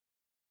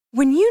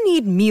When you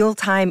need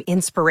mealtime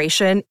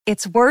inspiration,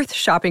 it's worth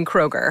shopping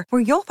Kroger,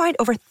 where you'll find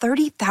over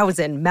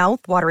 30,000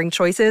 mouth-watering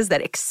choices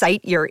that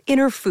excite your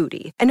inner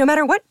foodie. And no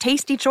matter what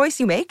tasty choice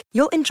you make,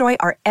 you'll enjoy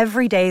our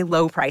everyday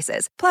low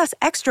prices, plus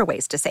extra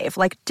ways to save,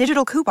 like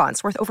digital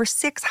coupons worth over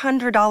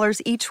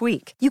 $600 each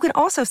week. You can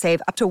also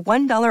save up to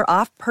 $1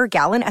 off per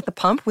gallon at the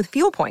pump with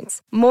fuel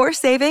points. More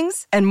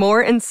savings and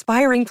more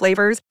inspiring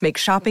flavors make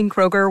shopping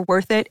Kroger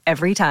worth it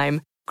every time.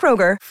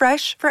 Kroger,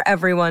 fresh for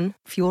everyone.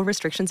 Fuel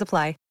restrictions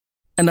apply.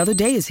 Another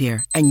day is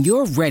here, and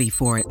you're ready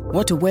for it.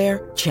 What to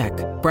wear? Check.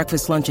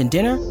 Breakfast, lunch, and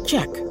dinner?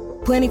 Check.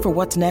 Planning for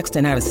what's next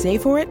and how to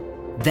save for it?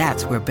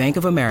 That's where Bank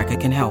of America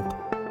can help.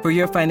 For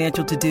your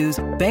financial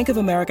to-dos, Bank of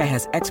America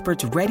has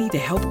experts ready to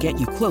help get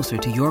you closer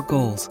to your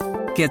goals.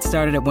 Get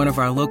started at one of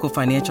our local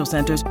financial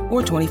centers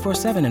or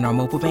 24/7 in our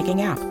mobile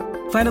banking app.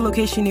 Find a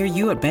location near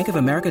you at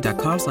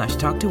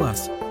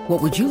bankofamerica.com/talktous.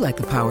 What would you like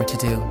the power to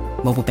do?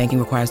 Mobile banking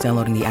requires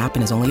downloading the app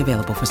and is only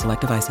available for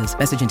select devices.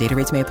 Message and data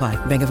rates may apply.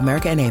 Bank of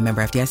America N.A.,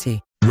 member FDIC.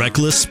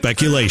 Reckless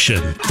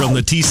speculation from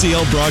the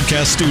TCL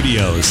broadcast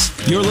studios.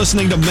 You're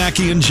listening to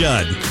Mackey and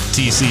Judd.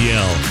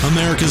 TCL,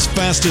 America's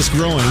fastest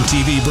growing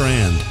TV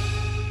brand.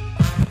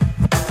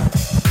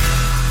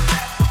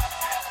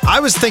 I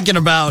was thinking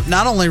about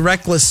not only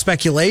reckless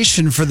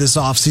speculation for this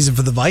offseason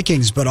for the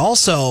Vikings, but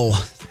also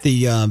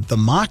the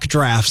mock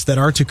drafts that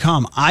are to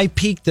come. I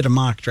peeked at a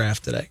mock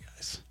draft today,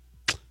 guys.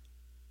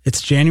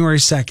 It's January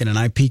 2nd, and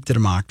I peeked at a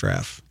mock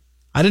draft.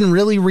 I didn't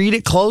really read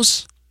it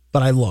close,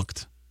 but I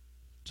looked.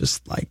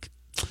 Just like,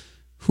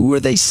 who are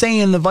they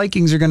saying the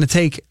Vikings are going to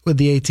take with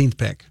the 18th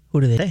pick?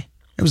 Who do they say?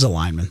 It was a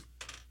lineman.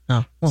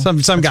 Oh, well,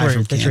 some guy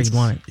from Kansas.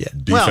 Yeah.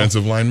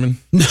 Defensive lineman?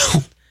 No.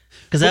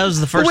 Because that was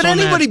the first one. Would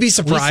anybody be we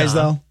surprised,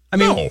 saw. though? I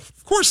mean, No,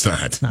 of course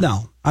not.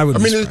 No, I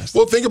wouldn't be surprised.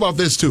 Well, think about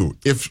this, too.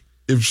 If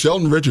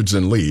Sheldon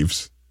Richardson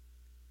leaves,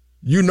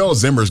 you know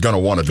Zimmer's going to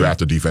want to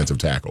draft a defensive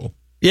tackle.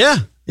 Yeah.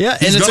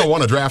 He's going to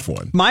want to draft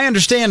one. My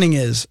understanding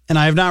is, and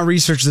I have not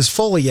researched this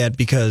fully yet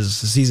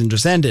because the season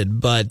just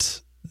ended, but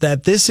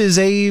that this is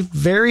a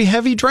very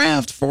heavy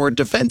draft for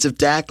defensive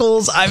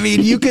tackles. I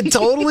mean, you could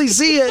totally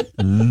see it.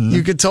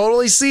 You could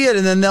totally see it.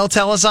 And then they'll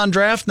tell us on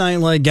draft night,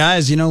 like,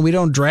 guys, we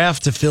don't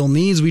draft to fill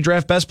needs. We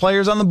draft best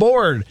players on the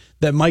board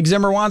that Mike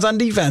Zimmer wants on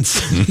defense.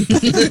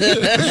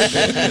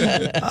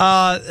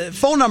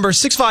 Phone number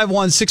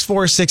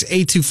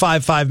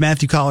 651-646-8255.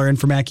 Matthew Collar in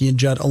for Mackey and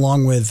Judd,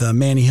 along with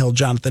Manny Hill,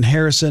 Jonathan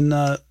Harrison.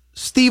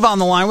 Steve on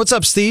the line. What's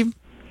up, Steve?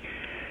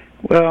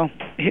 Well,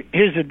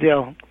 here's the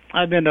deal.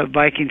 I've been a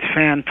Vikings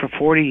fan for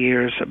 40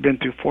 years. I've been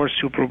through 4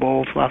 Super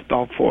Bowls, lost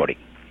all 40.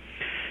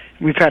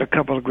 We've had a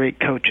couple of great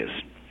coaches.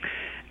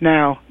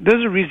 Now,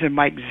 there's a reason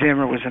Mike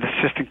Zimmer was an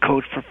assistant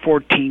coach for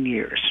 14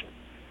 years.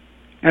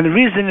 And the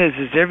reason is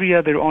every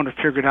other owner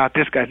figured out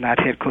this guy's not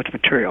head coach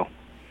material.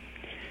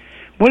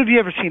 When have you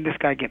ever seen this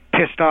guy get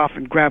pissed off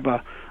and grab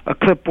a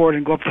clipboard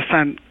and go up to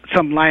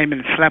some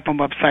lineman and slap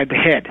him upside the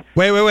head?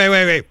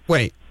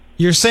 Wait.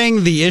 You're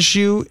saying the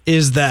issue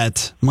is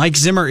that Mike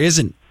Zimmer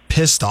isn't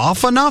pissed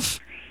off enough?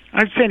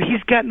 I'm saying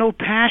he's got no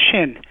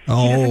passion.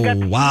 Oh,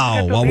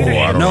 wow. I don't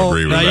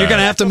agree with that. You're going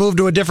to have to move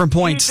to a different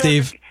point,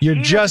 Steve. You're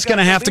just going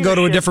to have to go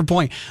to a different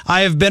point.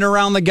 I have been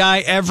around the guy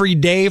every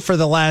day for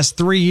the last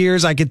 3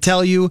 years. I could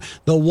tell you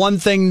the one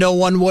thing no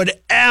one would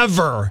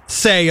ever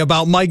say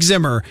about Mike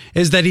Zimmer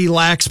is that he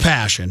lacks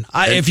passion.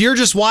 If you're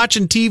just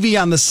watching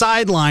TV on the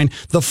sideline,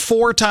 the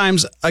 4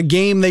 times a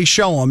game they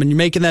show him and you're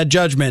making that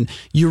judgment,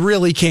 you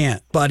really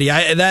can't, buddy.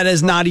 That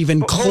is not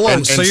even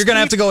close. So you're going to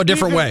have to go a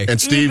different way. And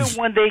Steve,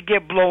 even when they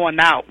get blown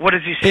out, what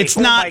does he say? It's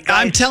not.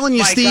 I'm telling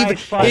you,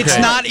 Steve, it's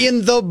not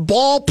in the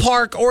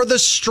ballpark or the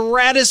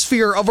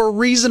stratosphere of a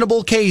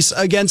reasonable case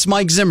against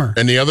Mike Zimmer.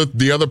 And the other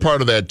part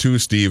of that too,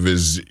 Steve,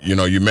 is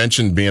you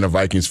mentioned being a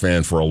Vikings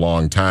fan for a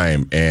long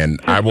time, and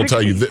I will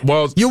tell you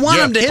that. You want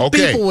him to hit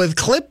people with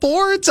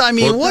clipboards? I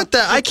mean, what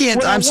the? I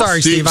can't. I'm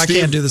sorry, Steve. I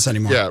can't do this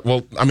anymore. Yeah.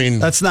 Well, I mean,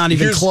 that's not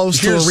even close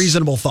to a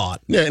reasonable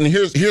thought. Yeah. And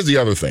here's the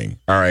other thing.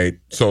 All right.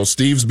 So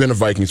Steve's been a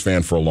Vikings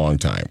fan for a long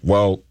time.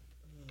 Well,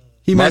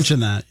 he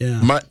mentioned that.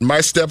 Yeah.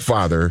 My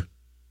stepfather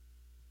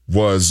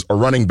was a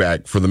running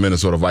back for the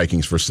Minnesota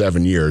Vikings for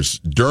 7 years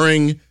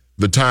during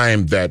the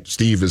time that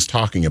Steve is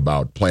talking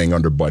about, playing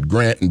under Bud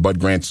Grant. And Bud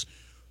Grant's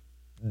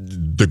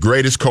the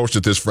greatest coach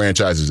that this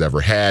franchise has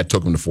ever had,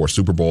 took him to 4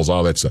 Super Bowls,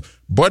 all that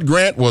stuff. Bud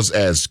Grant was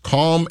as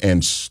calm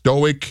and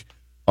stoic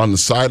on the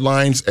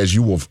sidelines as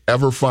you will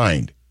ever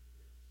find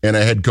in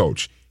a head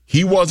coach.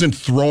 He wasn't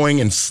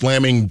throwing and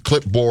slamming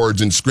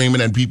clipboards and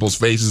screaming at people's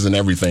faces and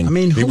everything. I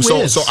mean,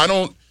 So I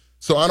don't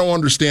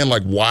understand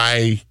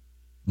why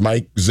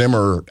Mike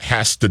Zimmer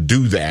has to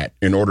do that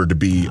in order to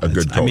be a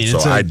good coach.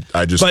 I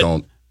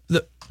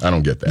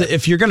don't get that.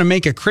 If you're going to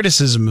make a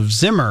criticism of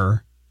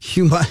Zimmer,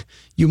 you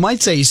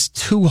might say he's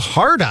too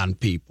hard on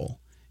people.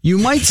 You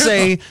might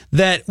say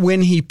that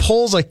when he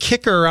pulls a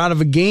kicker out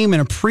of a game in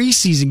a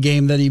preseason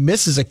game that he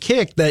misses a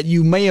kick, that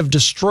you may have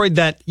destroyed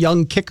that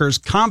young kicker's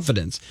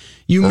confidence.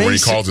 Or when he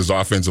calls his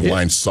offensive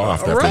line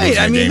soft after losing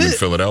a game in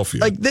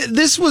Philadelphia.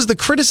 This was the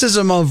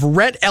criticism of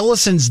Rhett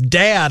Ellison's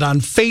dad on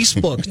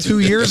Facebook 2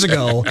 years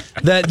ago,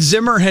 that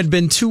Zimmer had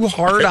been too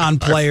hard on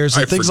players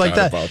and things like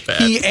that.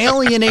 He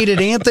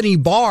alienated Anthony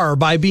Barr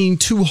by being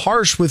too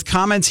harsh with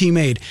comments he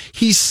made.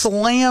 He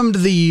slammed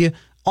the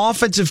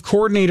offensive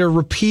coordinator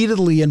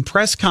repeatedly in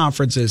press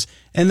conferences,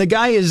 and the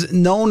guy is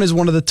known as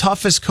one of the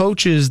toughest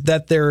coaches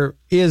that there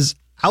is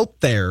out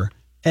there,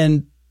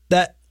 and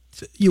that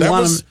you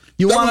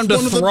want him to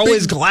throw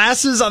his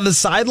glasses on the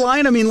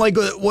sideline. I mean, like,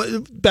 what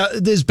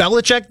is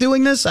Belichick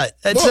doing this?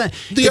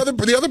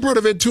 The other part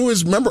of it too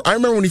is, I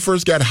remember when he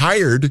first got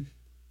hired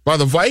by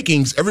the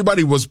Vikings,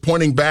 everybody was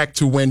pointing back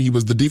to when he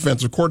was the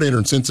defensive coordinator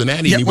in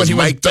Cincinnati. Yeah, and he was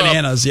mic'd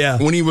bananas, up.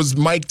 When he was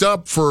mic'd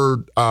up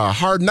for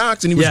Hard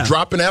Knocks, and he was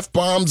dropping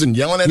F-bombs and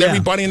yelling at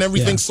everybody and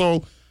everything.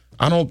 So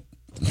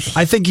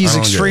I think he's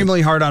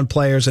extremely hard on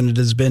players, and it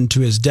has been to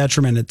his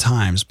detriment at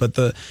times. But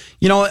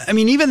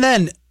even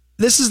then,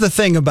 this is the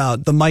thing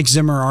about the Mike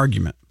Zimmer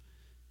argument.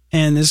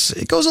 And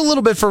it goes a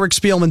little bit for Rick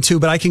Spielman too,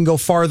 but I can go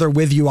farther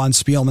with you on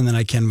Spielman than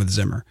I can with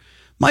Zimmer.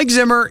 Mike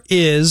Zimmer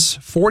is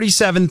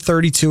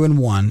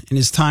 47-32-1 in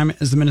his time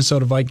as the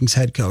Minnesota Vikings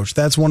head coach.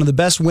 That's one of the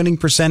best winning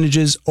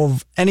percentages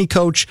of any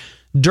coach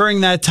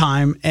during that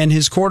time, and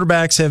his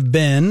quarterbacks have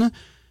been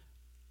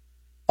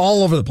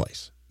all over the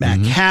place.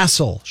 Matt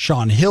Castle,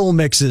 Sean Hill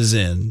mixes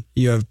in.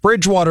 You have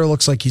Bridgewater,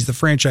 looks like he's the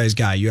franchise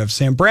guy. You have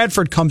Sam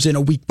Bradford comes in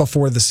a week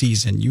before the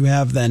season. You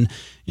have then,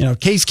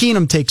 Case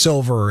Keenum takes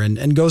over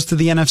and goes to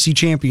the NFC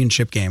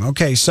Championship game.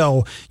 Okay,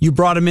 so you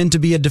brought him in to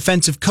be a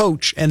defensive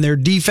coach, and their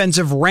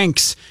defensive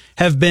ranks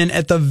have been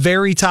at the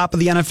very top of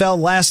the NFL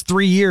last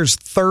 3 years,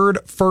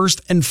 3rd,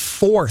 1st, and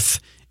 4th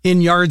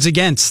in yards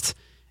against,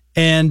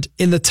 and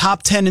in the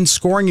top 10 in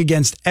scoring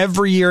against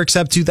every year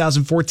except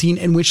 2014,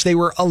 in which they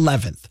were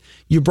 11th.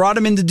 You brought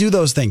him in to do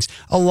those things.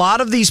 A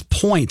lot of these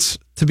points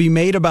to be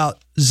made about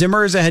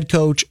Zimmer as a head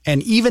coach,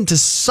 and even to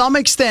some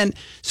extent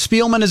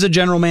Spielman as a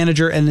general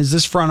manager and as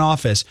this front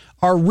office,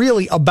 are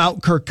really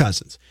about Kirk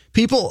Cousins.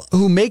 People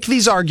who make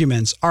these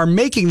arguments are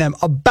making them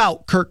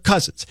about Kirk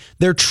Cousins.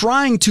 They're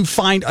trying to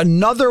find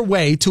another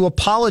way to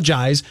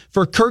apologize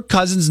for Kirk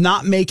Cousins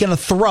not making a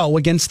throw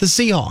against the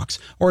Seahawks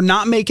or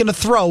not making a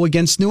throw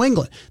against New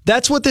England.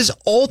 That's what this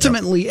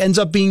ultimately ends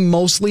up being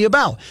mostly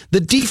about. The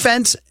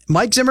defense,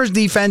 Mike Zimmer's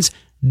defense,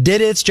 did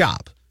its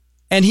job.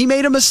 And he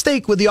made a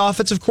mistake with the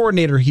offensive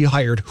coordinator he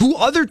hired, who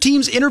other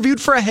teams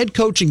interviewed for a head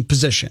coaching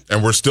position.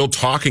 And we're still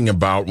talking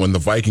about when the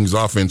Vikings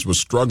offense was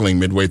struggling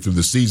midway through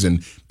the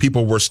season,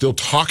 people were still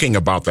talking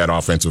about that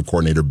offensive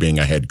coordinator being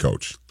a head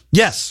coach.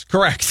 Yes,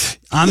 correct.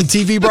 On the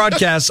TV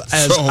broadcast,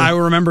 as I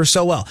remember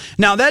so well.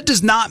 Now, that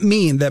does not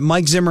mean that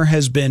Mike Zimmer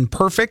has been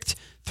perfect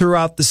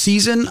throughout the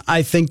season.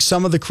 I think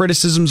some of the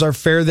criticisms are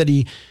fair that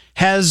he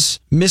has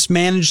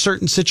mismanaged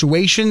certain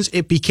situations.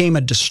 It became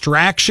a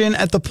distraction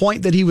at the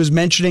point that he was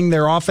mentioning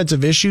their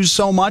offensive issues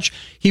so much.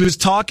 He was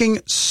talking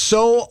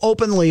so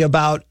openly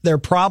about their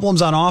problems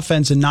on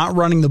offense and not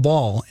running the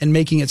ball and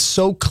making it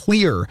so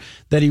clear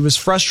that he was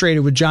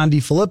frustrated with John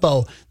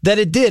DeFilippo that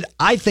it did,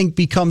 I think,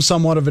 become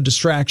somewhat of a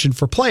distraction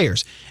for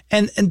players.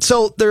 And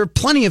so there are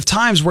plenty of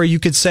times where you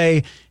could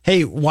say,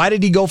 hey, why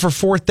did he go for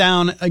 4th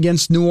down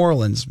against New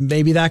Orleans?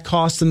 Maybe that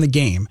cost him the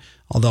game.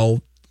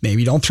 Although,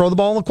 maybe don't throw the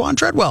ball to Laquan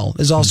Treadwell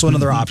is also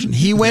another option.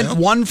 He went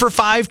 1 for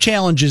 5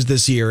 challenges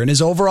this year, and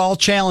his overall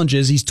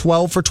challenges, he's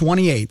 12 for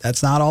 28.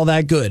 That's not all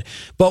that good.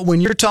 But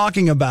when you're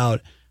talking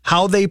about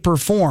how they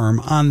perform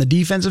on the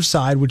defensive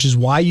side, which is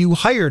why you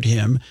hired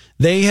him,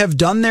 they have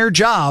done their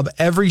job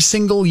every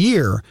single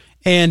year.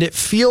 And it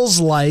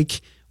feels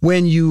like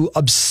when you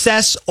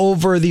obsess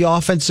over the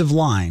offensive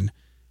line,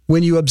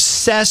 when you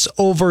obsess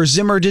over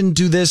Zimmer didn't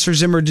do this or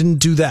Zimmer didn't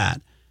do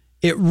that,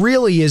 it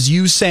really is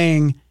you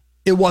saying,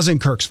 it wasn't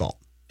Kirk's fault.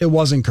 It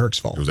wasn't Kirk's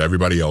fault. It was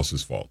everybody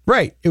else's fault.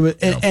 Right. It was,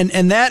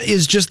 and that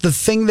is just the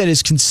thing that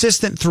is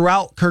consistent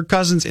throughout Kirk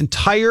Cousins'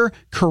 entire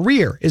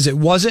career, is it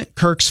wasn't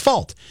Kirk's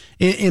fault.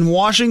 In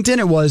Washington,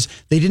 it was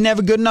they didn't have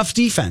a good enough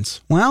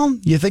defense. Well,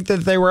 you think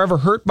that they were ever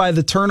hurt by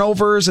the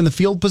turnovers and the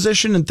field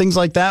position and things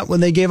like that when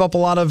they gave up a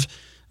lot of,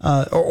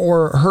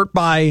 or hurt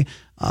by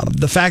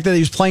the fact that he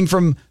was playing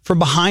from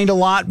behind a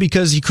lot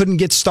because he couldn't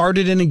get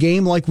started in a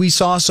game like we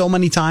saw so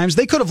many times.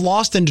 They could have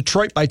lost in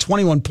Detroit by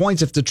 21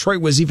 points if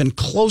Detroit was even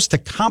close to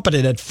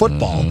competent at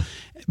football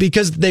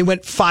because they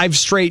went 5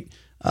 straight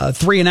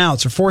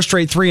 3-and-outs or 4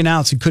 straight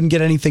 3-and-outs and couldn't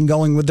get anything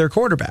going with their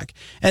quarterback.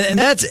 And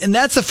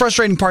that's the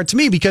frustrating part to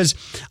me, because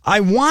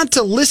I want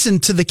to listen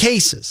to the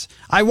cases.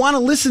 I want to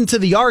listen to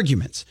the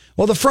arguments.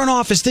 Well, the front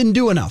office didn't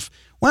do enough.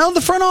 Well,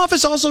 the front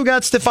office also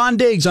got Stephon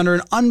Diggs under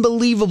an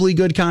unbelievably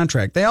good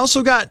contract. They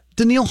also got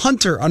Danielle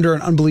Hunter under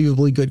an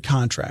unbelievably good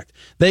contract.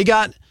 They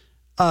got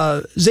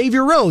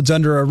Xavier Rhodes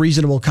under a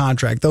reasonable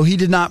contract, though he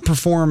did not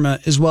perform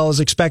as well as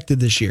expected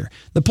this year.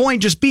 The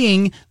point just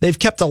being, they've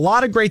kept a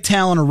lot of great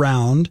talent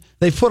around.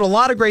 They've put a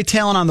lot of great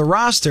talent on the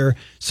roster.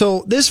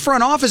 So this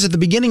front office at the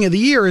beginning of the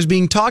year is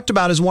being talked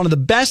about as one of the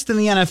best in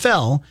the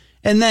NFL.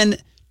 And then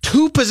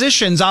 2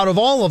 positions out of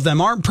all of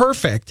them aren't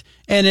perfect.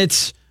 And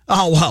it's,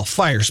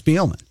 fire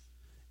Spielman.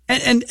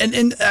 And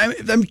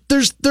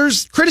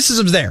there's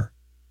criticisms there.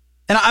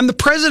 And I'm the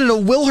president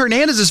of Will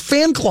Hernandez's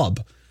fan club,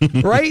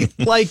 right?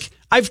 Like,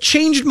 I've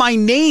changed my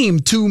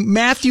name to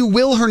Matthew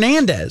Will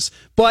Hernandez,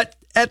 but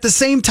at the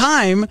same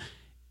time,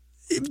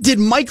 did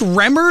Mike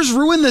Remmers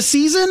ruin the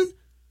season?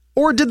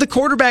 Or did the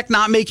quarterback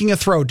not making a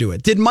throw do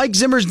it? Did Mike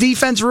Zimmer's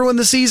defense ruin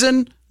the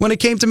season when it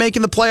came to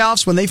making the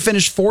playoffs, when they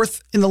finished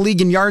 4th in the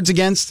league in yards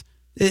against?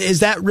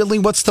 Is that really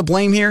what's to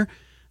blame here?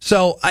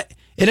 So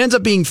it ends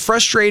up being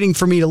frustrating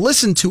for me to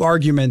listen to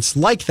arguments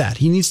like that.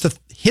 He needs to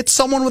hit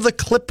someone with a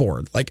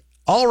clipboard. Like,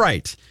 all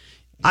right,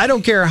 I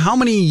don't care how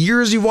many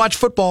years you watch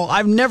football,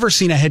 I've never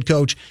seen a head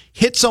coach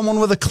hit someone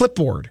with a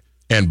clipboard.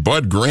 And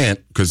Bud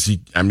Grant, because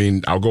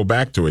I'll go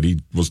back to it. He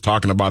was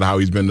talking about how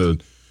he's been a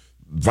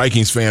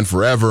Vikings fan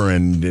forever,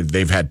 and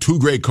they've had 2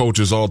 great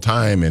coaches all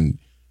time. And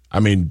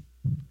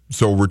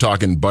so we're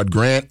talking Bud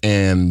Grant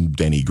and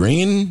Denny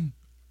Green.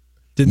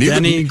 Did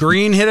Denny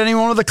Green hit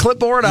anyone with a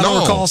clipboard? I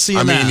don't recall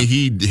seeing that.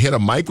 He hit a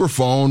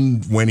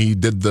microphone when he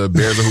did the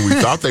Bears, who we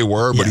thought they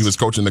were, but he was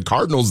coaching the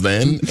Cardinals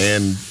then.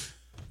 And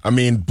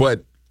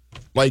but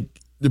like,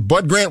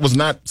 Bud Grant was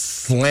not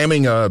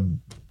slamming a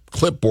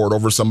clipboard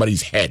over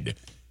somebody's head.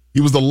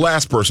 He was the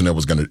last person that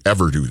was going to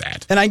ever do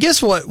that. And I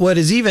guess what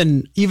is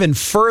even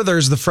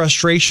furthers the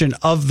frustration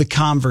of the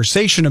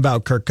conversation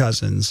about Kirk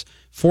Cousins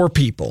for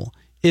people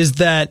is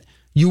that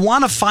you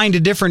want to find a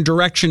different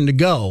direction to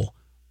go.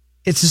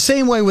 It's the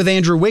same way with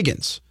Andrew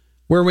Wiggins,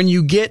 where when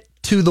you get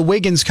to the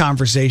Wiggins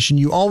conversation,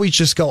 you always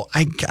just go,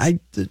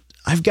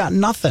 I've got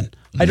nothing.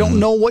 I don't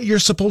know what you're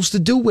supposed to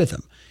do with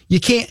him. You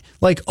can't,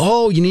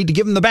 you need to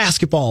give him the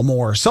basketball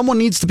more. Someone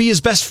needs to be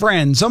his best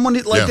friend.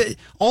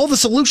 All the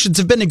solutions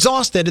have been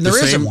exhausted, and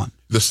there isn't one.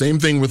 The same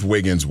thing with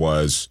Wiggins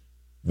was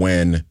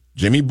when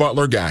Jimmy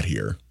Butler got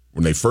here,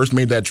 when they first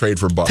made that trade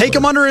for Butler. Take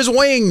him under his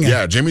wing.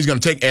 Yeah, Jimmy's going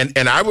to take,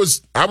 and I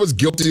was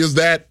guilty of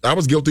that. I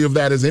was guilty of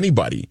that as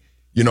anybody.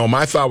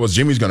 My thought was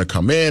Jimmy's going to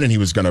come in and he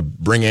was going to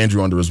bring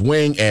Andrew under his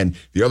wing. And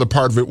the other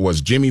part of it was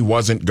Jimmy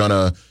wasn't going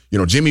to,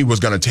 Jimmy was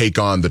going to take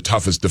on the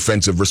toughest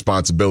defensive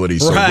responsibility.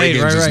 So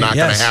Wiggins is not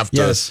going to have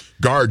to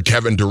guard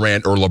Kevin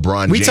Durant or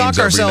LeBron James. We talk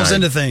ourselves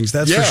into things,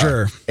 that's for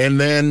sure. And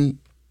then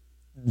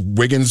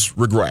Wiggins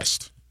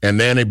regressed. And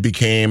then it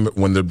became,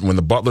 when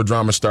the Butler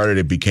drama started,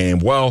 it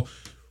became,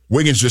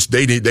 Wiggins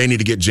they need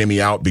to get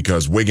Jimmy out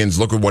because Wiggins,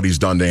 look at what he's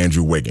done to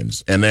Andrew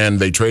Wiggins. And then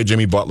they trade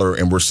Jimmy Butler,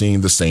 and we're seeing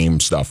the same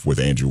stuff with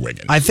Andrew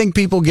Wiggins. I think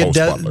people get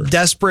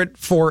desperate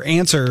for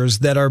answers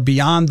that are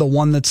beyond the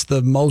one that's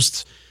the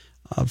most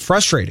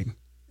frustrating.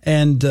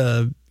 And,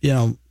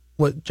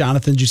 what,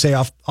 Jonathan, did you say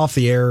off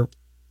the air,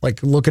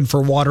 like looking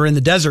for water in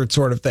the desert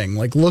sort of thing,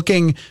 like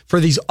looking for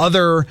these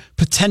other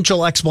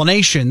potential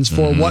explanations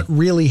for what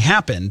really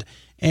happened.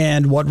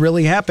 And what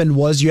really happened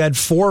was you had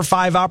 4 or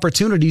 5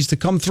 opportunities to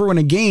come through in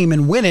a game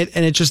and win it,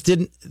 and it just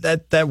didn't.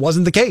 That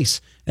wasn't the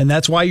case, and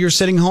that's why you're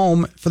sitting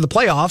home for the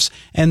playoffs,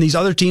 and these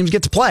other teams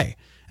get to play.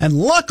 And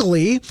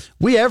luckily,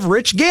 we have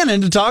Rich Gannon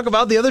to talk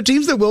about the other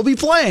teams that will be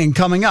playing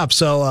coming up.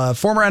 So,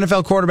 former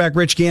NFL quarterback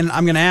Rich Gannon,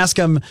 I'm going to ask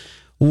him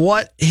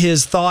what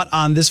his thought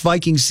on this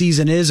Vikings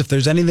season is, if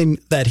there's anything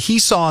that he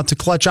saw to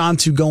clutch on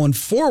to going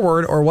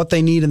forward, or what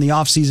they need in the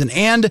offseason.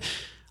 And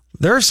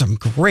there are some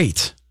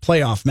great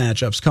playoff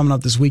matchups coming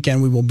up this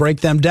weekend. We will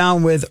break them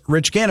down with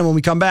Rich Gannon when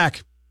we come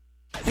back.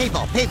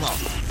 People,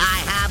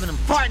 I have an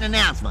important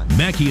announcement.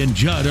 Mackey and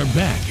Judd are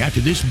back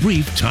after this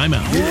brief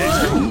timeout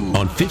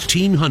on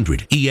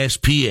 1500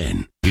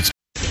 ESPN. It's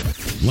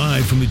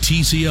live from the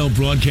TCL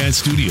broadcast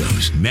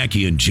studios.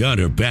 Mackey and Judd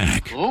are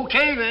back.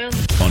 Okay, then.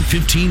 On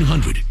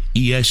 1500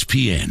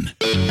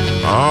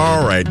 ESPN.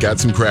 All right, got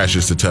some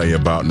crashes to tell you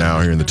about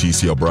now here in the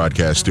TCL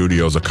broadcast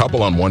studios. A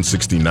couple on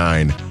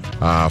 169.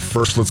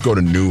 First, let's go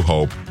to New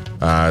Hope.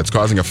 It's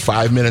causing a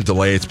 5-minute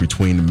delay. It's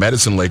between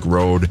Medicine Lake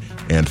Road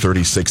and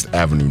 36th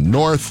Avenue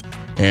North,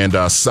 and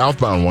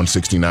southbound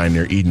 169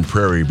 near Eden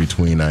Prairie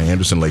between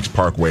Anderson Lakes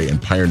Parkway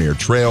and Pioneer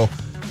Trail.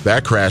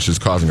 That crash is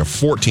causing a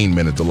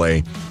 14-minute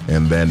delay.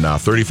 And then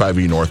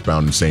 35E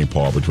northbound in St.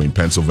 Paul between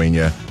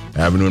Pennsylvania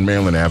Avenue and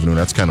Maryland Avenue.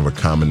 That's kind of a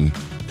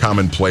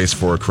common place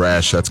for a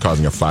crash. That's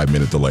causing a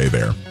 5-minute delay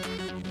there.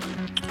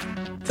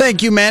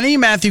 Thank you, Manny.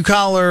 Matthew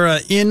Collar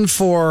in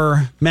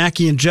for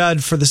Mackey and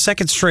Judd for the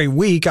second straight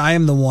week. I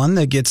am the one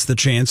that gets the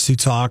chance to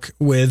talk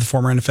with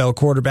former NFL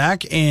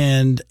quarterback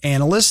and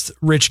analyst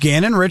Rich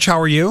Gannon. Rich, how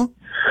are you?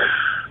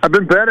 I've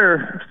been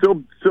better.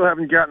 Still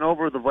haven't gotten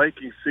over the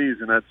Vikings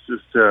season. That's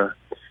just,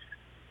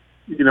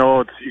 you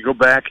go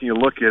back and you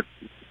look at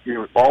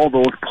all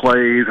those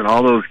plays and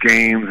all those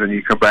games, and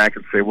you come back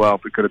and say, well,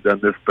 if we could have done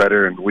this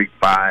better in week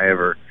 5,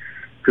 or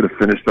could have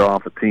finished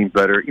off a team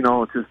better.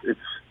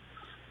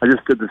 I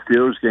just did the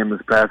Steelers game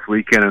this past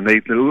weekend, and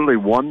they literally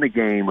won the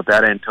game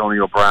without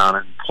Antonio Brown.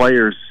 And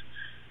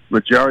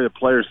majority of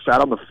players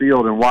sat on the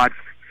field and watched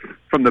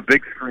from the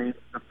big screen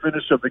the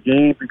finish of the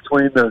game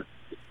between the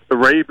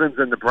Ravens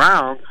and the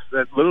Browns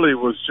that literally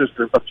was just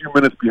a few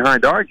minutes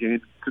behind our game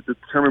to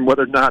determine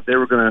whether or not they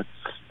were going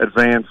to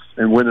advance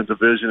and win the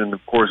division and,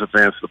 of course,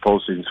 advance to the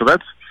postseason. So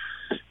that's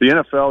the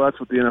NFL. That's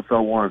what the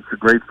NFL wants. The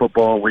great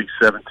football in Week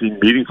 17,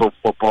 meaningful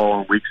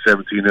football in Week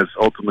 17 is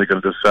ultimately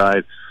going to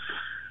decide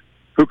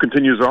who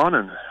continues on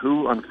and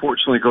who,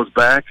 unfortunately, goes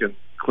back and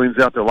cleans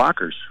out their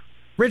lockers.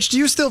 Rich, do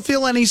you still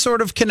feel any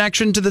sort of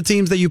connection to the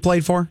teams that you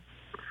played for?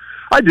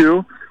 I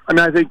do. I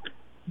mean, I think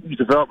you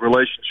develop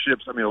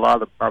relationships. I mean,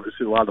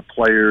 obviously a lot of the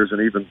players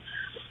and even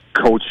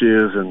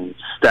coaches and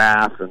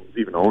staff and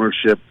even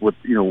ownership with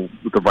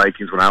the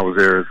Vikings when I was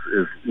there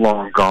is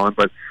long gone.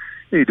 But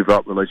you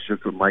develop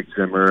relationships with Mike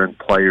Zimmer and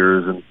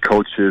players and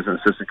coaches and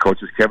assistant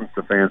coaches. Kevin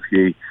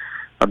Stefanski,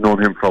 I've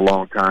known him for a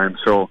long time.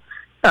 So,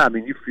 yeah, I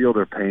mean, you feel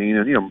their pain.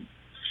 And,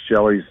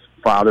 Shelley's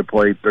father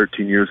played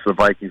 13 years for the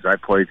Vikings. I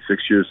played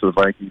 6 years for the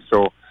Vikings.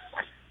 So,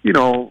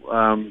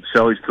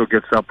 Shelley still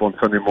gets up on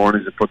Sunday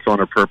mornings and puts on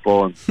her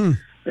purple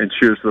and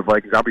cheers for the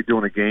Vikings. I'll be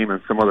doing a game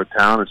in some other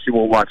town, and she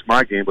won't watch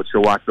my game, but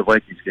she'll watch the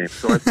Vikings game.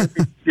 So I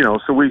think,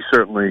 so we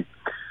certainly,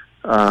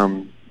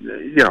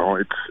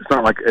 it's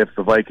not like if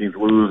the Vikings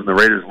lose and the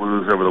Raiders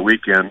lose over the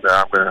weekend,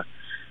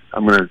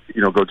 I'm gonna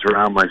go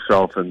drown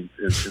myself in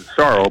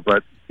sorrow.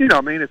 But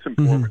it's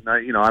important.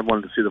 Mm-hmm. I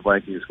wanted to see the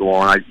Vikings go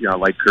on. I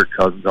like Kirk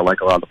Cousins. I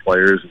like a lot of the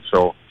players, and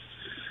so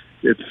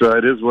it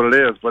is what it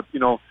is. But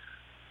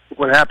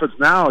what happens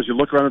now is you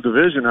look around the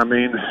division. I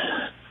mean,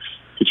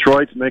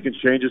 Detroit's making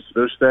changes to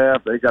their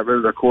staff. They got rid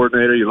of their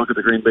coordinator. You look at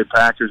the Green Bay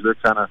Packers; they're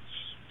kind of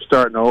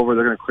starting over.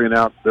 They're going to clean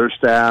out their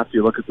staff.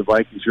 You look at the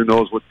Vikings; who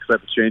knows what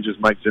type of changes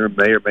Mike Zimmer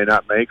may or may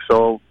not make.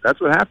 So that's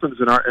what happens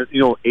in our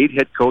 8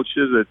 head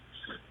coaches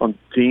on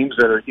teams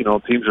that are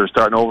teams that are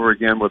starting over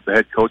again with the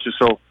head coaches.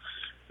 So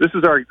this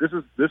is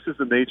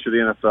the nature of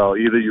the NFL.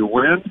 Either you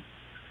win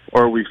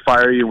or we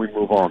fire you and we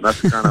move on.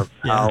 That's kind of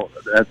how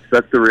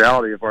that's the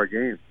reality of our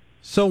game.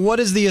 So what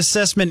is the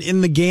assessment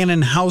in the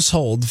Gannon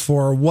household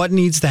for what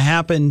needs to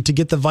happen to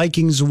get the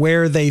Vikings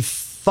where they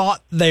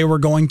thought they were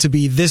going to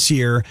be this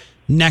year,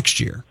 next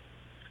year?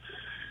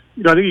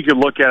 I think you could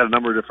look at it a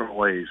number of different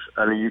ways.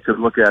 I mean, you could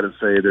look at it and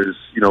say there's,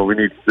 we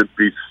need to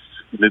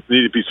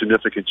be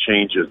significant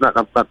changes, not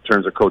in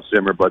terms of Coach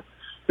Zimmer, but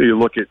you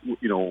look at,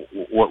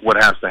 what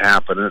has to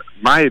happen. And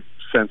my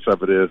sense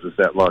of it is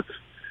that, look,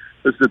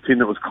 this is a team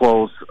that was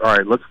close. All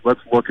right,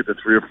 let's look at the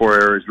 3 or 4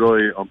 areas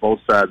really on both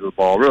sides of the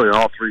ball, really in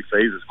all 3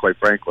 phases, quite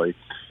frankly,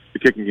 the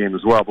kicking game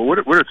as well. But what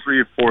are 3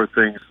 or 4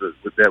 things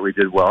that we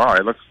did well? All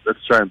right,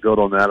 let's try and build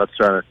on that. Let's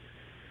try to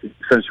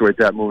accentuate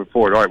that moving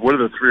forward. All right, what are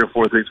the 3 or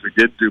 4 things we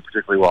did do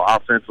particularly well?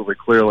 Offensively,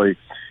 clearly,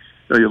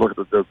 you look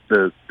at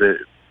the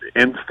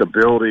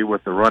instability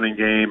with the running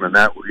game and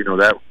that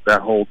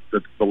whole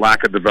the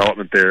lack of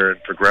development there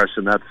and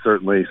progression. That's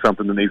certainly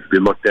something that needs to be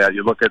looked at.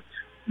 You look at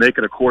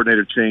making a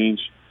coordinator change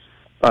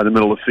in the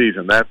middle of the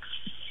season. That's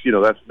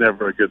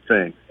never a good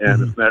thing,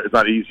 and it's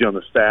not easy on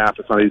the staff.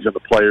 It's not easy on the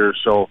players.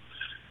 So,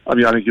 I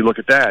think you look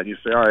at that and you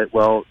say, all right,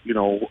 well,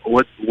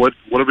 what are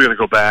we going to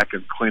go back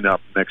and clean up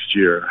next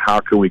year?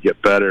 How can we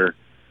get better?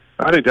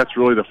 I think that's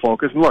really the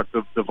focus. And look,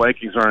 the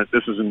Vikings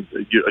this isn't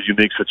a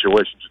unique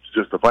situation. It's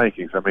just the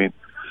Vikings. I mean,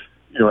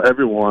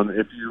 everyone.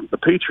 The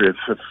Patriots,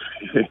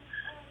 if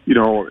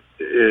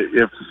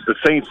the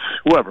Saints,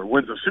 whoever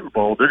wins the Super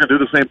Bowl, they're going to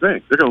do the same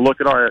thing. They're going to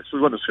look at, all right, so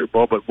we won the Super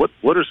Bowl, but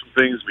what are some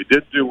things we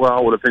did do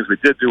well? What are things we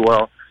did do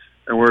well?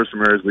 And where are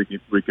some areas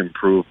we can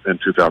improve in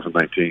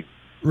 2019?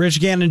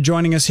 Rich Gannon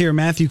joining us here.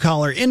 Matthew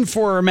Collar in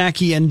for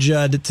Mackey and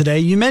Judd today.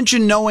 You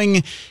mentioned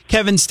knowing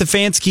Kevin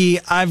Stefanski.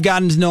 I've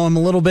gotten to know him a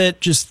little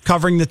bit just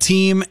covering the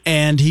team,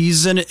 and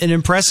he's an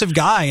impressive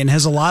guy and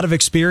has a lot of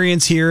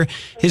experience here.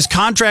 His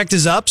contract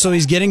is up, so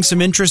he's getting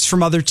some interest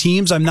from other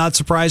teams. I'm not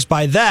surprised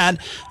by that,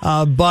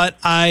 but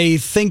I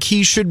think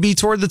he should be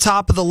toward the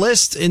top of the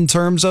list in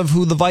terms of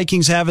who the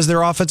Vikings have as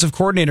their offensive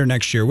coordinator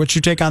next year. What's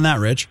your take on that,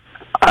 Rich?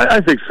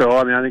 I think so.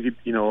 I mean, I think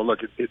he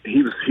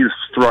was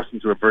thrust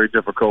into a very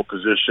difficult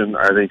position.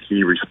 I think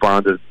he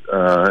responded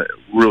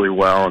really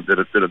well and did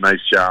a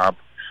nice job.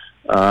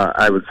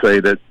 I would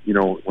say that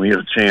when he had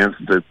a chance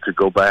to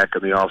go back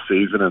in the off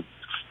season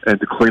and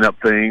to clean up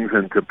things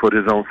and to put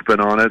his own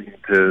spin on it and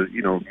to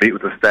meet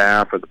with the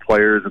staff and the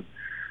players, and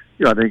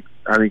I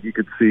think you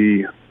could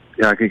see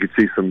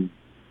some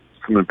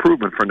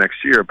improvement for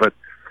next year, but.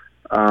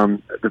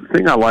 The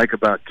thing I like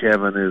about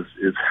Kevin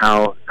is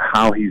how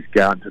he's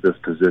gotten to this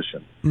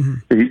position.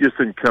 Mm-hmm. He just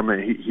didn't come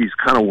in. He's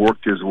kind of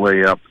worked his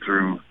way up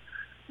through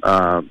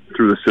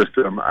the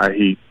system.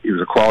 He was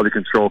a quality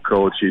control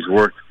coach. He's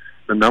worked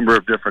a number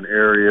of different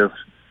areas.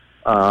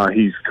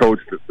 He's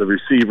coached the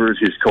receivers.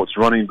 He's coached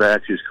running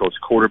backs. He's coached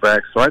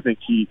quarterbacks. So I think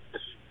he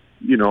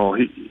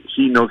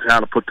knows how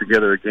to put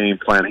together a game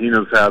plan. He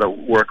knows how to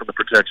work on the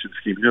protection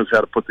scheme. He knows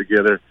how to put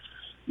together,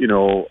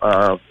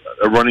 a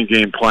running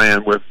game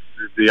plan with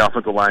the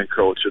offensive line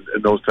coach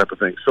and those type of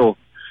things. So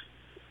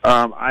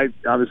I'm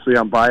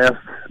biased.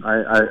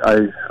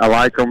 I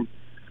like him.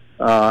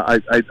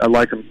 I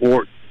like him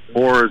more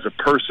as a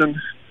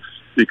person,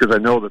 because I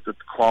know that the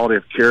quality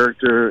of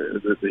character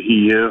that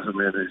he is,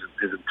 and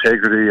his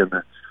integrity, and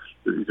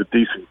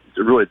he's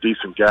a really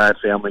decent guy,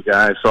 family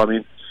guy. So I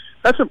mean,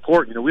 that's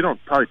important. We don't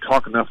probably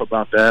talk enough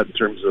about that in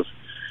terms of.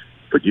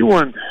 But you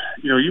want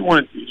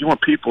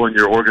people in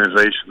your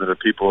organization that are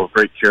people of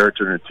great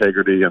character and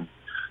integrity and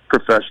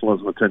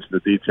professionalism, attention to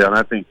detail. And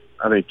I think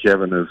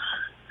Kevin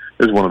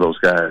is one of those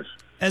guys.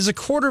 As a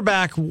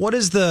quarterback, what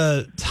is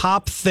the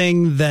top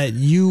thing that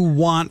you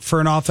want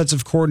for an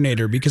offensive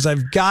coordinator? Because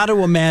I've got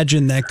to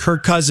imagine that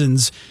Kirk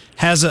Cousins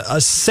has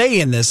a say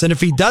in this. And if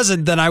he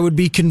doesn't, then I would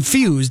be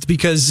confused,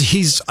 because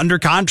he's under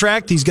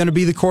contract. He's going to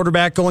be the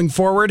quarterback going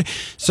forward.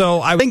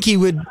 So I think he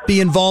would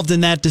be involved in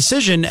that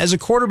decision. As a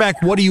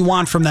quarterback, what do you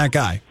want from that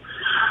guy?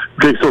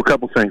 Okay, so a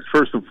couple things.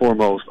 First and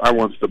foremost, I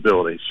want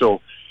stability.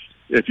 So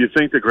if you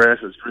think the grass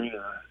is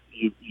greener,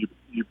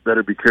 you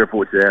better be careful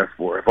what you ask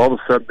for. If all of a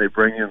sudden they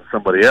bring in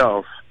somebody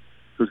else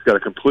who's got a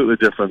completely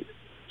different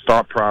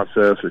thought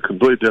process, a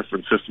completely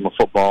different system of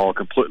football,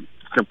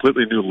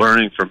 completely new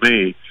learning for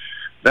me,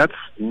 that's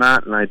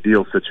not an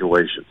ideal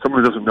situation.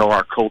 Someone who doesn't know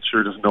our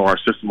culture, doesn't know our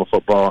system of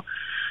football,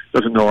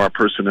 doesn't know our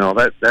personnel,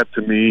 that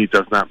to me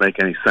does not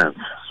make any sense.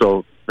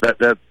 So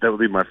that would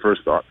be my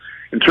first thought.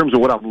 In terms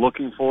of what I'm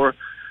looking for,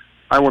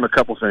 I want a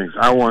couple things.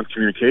 I want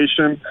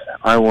communication.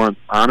 I want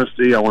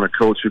honesty. I want a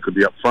coach who can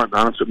be upfront and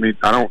honest with me.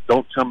 Don't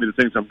tell me the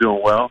things I'm doing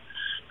well.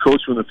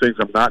 Coach me the things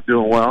I'm not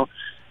doing well.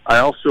 I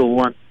also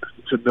want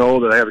to know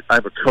that I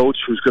have a coach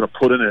who's going to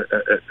put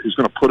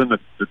in the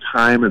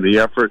time and the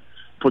effort,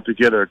 put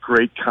together a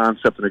great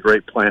concept and a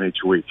great plan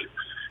each week.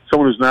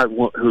 Someone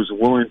who's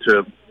willing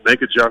to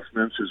make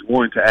adjustments, who's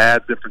willing to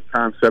add different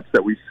concepts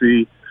that we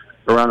see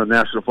around the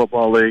National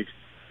Football League.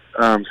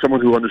 Someone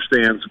who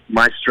understands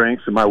my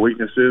strengths and my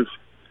weaknesses,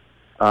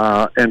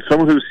 and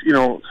someone who's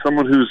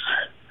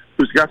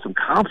got some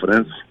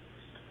confidence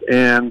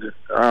and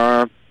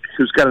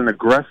who's got an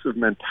aggressive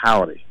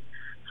mentality.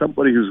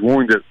 Somebody who's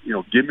willing to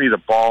give me the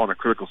ball in a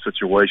critical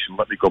situation,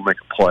 let me go make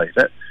a play.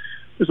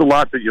 There's a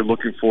lot that you're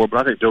looking for,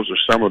 but I think those are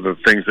some of the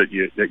things that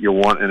you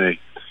want in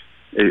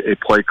a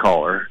play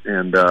caller.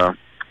 And I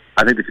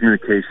think the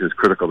communication is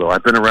critical, though.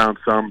 I've been around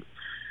some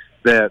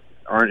that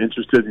aren't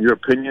interested in your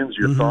opinions,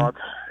 your thoughts.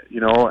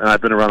 And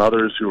I've been around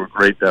others who are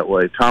great that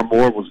way. Tom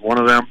Moore was one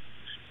of them.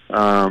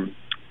 John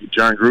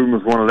Gruden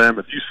was one of them.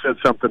 If you said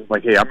something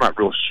like, hey, I'm not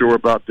real sure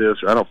about this,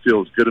 or I don't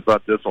feel as good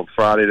about this on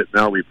Friday, that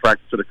now we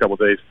practiced it a couple of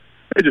days,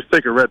 hey, just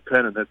take a red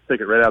pen and then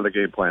take it right out of the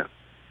game plan.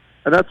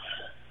 And that's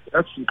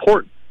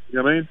important. You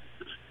know what I mean?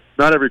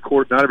 Not every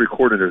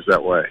coordinator is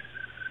that way.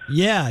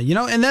 Yeah,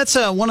 and that's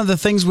one of the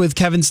things with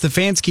Kevin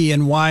Stefanski,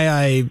 and why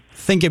I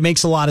think it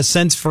makes a lot of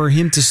sense for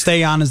him to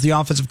stay on as the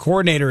offensive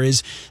coordinator,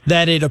 is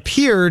that it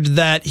appeared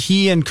that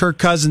he and Kirk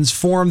Cousins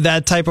formed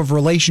that type of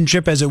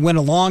relationship as it went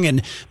along.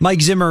 And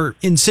Mike Zimmer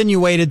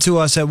insinuated to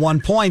us at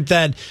one point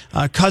that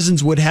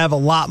Cousins would have a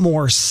lot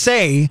more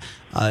say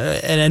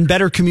and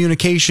better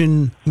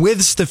communication with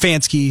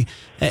Stefanski.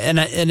 And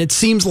it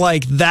seems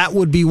like that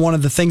would be one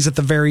of the things at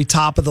the very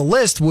top of the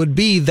list, would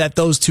be that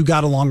those two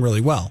got along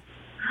really well.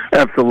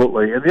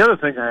 Absolutely. And the other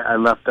thing I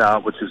left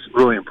out, which is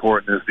really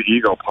important, is the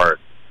ego part.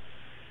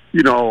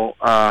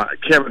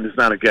 Kevin is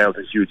not a guy with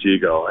a huge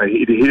ego.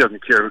 He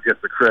doesn't care who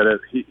gets the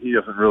credit. He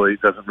doesn't really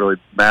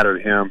matter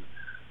to him.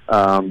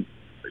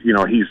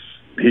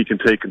 He can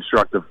take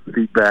constructive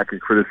feedback and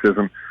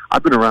criticism.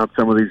 I've been around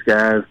some of these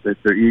guys that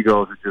their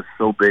egos are just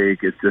so big.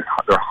 They're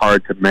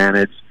hard to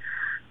manage,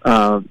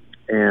 and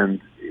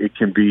it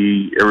can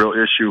be a real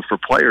issue for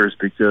players,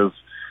 because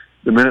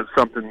the minute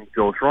something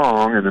goes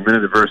wrong and the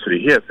minute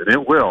adversity hits, and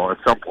it will at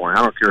some point,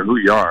 I don't care who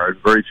you are,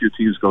 very few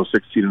teams go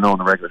 16-0 in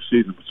the regular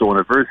season. So when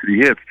adversity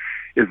hits,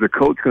 is the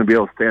coach going to be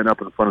able to stand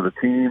up in front of the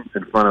team,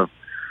 in front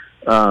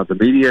of the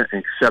media,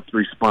 and accept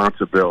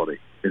responsibility?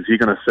 Is he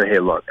going to say, hey,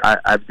 look,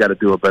 I've got to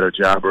do a better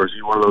job? Or is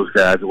he one of those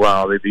guys,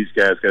 well, these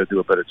guys got to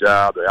do a better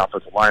job, the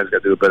offensive line's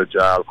got to do a better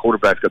job, the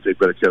quarterback's got to take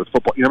better care of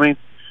football? You know what I mean?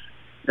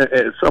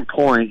 At some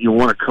point, you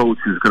want a coach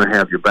who's going to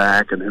have your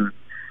back and who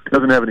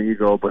doesn't have an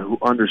ego, but who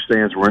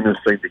understands we're in this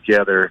thing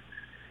together,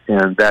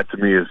 and that to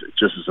me is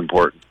just as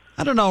important.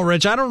 I don't know,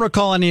 Rich. I don't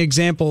recall any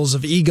examples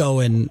of ego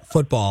in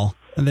football.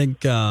 I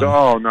think.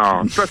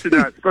 No, especially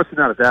not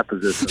at that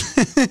position.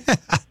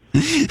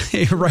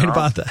 You're right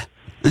about that.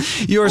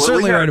 You are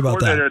certainly right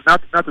about that.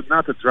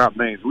 Not to drop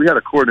names. We had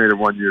a coordinator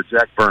one year,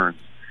 Jack Burns.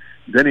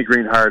 Denny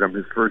Green hired him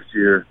his first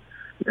year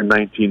in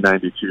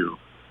 1992,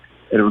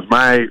 and it was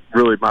my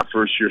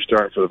first year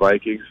start for the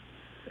Vikings.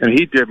 And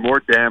he did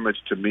more damage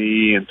to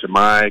me and to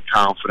my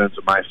confidence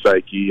and my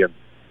psyche. And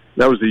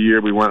that was the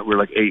year we were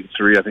like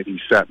 8-3. I think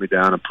he sat me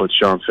down and put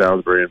Sean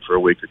Salisbury in for a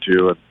week or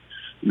two, and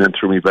then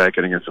threw me back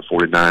in against the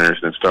 49ers,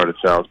 and then started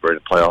Salisbury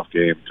in a playoff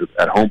game,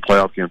 at home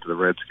playoff game to the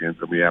Redskins.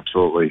 And we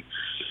absolutely,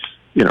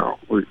 we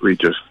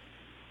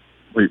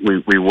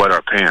wet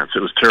our pants. It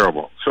was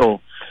terrible.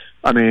 So,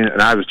 and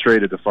I was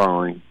traded the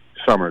following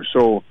summer.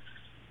 So,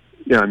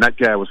 and that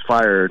guy was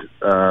fired,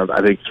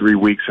 I think 3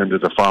 weeks into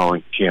the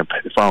following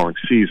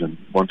season.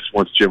 Once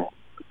Jim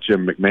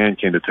McMahon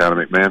came to town,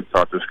 and McMahon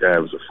thought this guy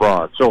was a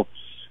fraud. So,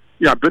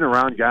 I've been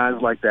around guys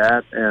like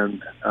that,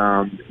 and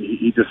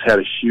he just had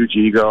a huge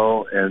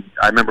ego. And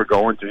I remember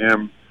going to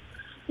him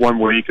one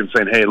week and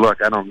saying, "Hey,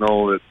 look, I don't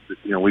know that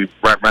we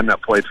ran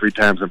that play 3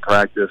 times in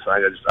practice.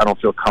 I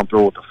don't feel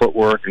comfortable with the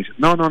footwork." And he said,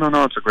 "No,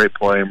 it's a great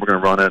play, and we're going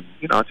to run it."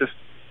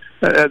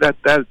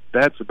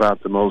 That's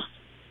about the most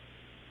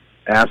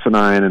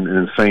asinine and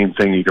insane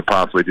thing you could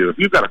possibly do. If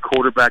you've got a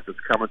quarterback that's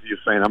coming to you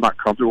saying, "I'm not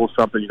comfortable with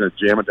something," you're going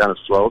to jam it down his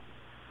throat.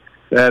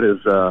 That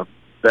is a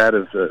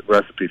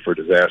recipe for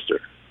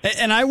disaster.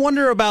 And I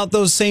wonder about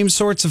those same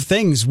sorts of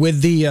things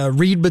with the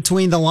read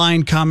between the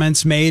line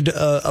comments made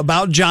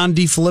about John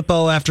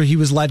DeFilippo after he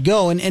was let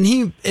go. And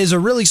he is a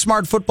really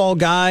smart football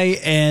guy,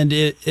 and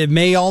it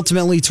may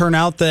ultimately turn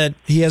out that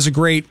he has a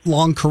great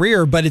long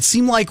career. But it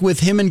seemed like with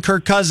him and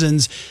Kirk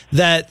Cousins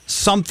that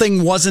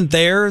something wasn't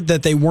there,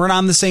 that they weren't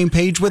on the same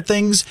page with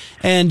things.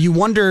 And you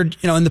wondered,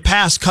 in the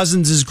past,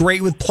 Cousins is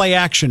great with play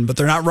action, but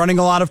they're not running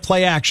a lot of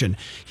play action.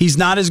 He's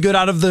not as good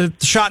out of the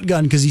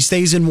shotgun because he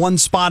stays in one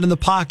spot in the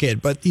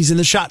pocket, but he's in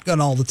the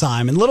shotgun all the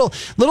time. And little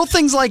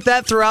things like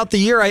that throughout the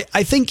year,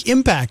 I think,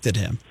 impacted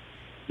him.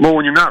 Well,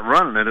 when you're not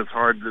running it, it's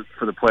hard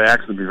for the play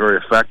action to be very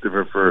effective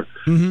or for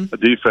a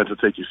defense to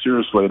take you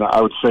seriously. And I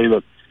would say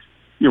that,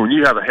 when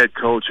you have a head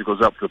coach who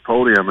goes up to the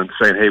podium and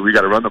saying, "Hey, we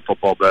got to run the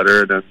football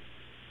better," and then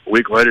a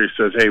week later he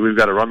says, "Hey, we've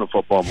got to run the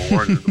football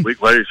more," and then a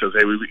week later he says,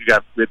 "Hey, we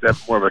have to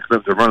have more of a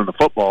commitment to running the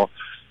football."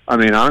 I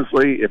mean,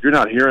 honestly, if you're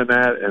not hearing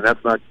that, and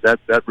that's not that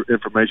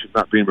information's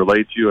not being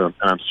relayed to you, and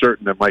I'm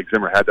certain that Mike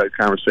Zimmer had that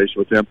conversation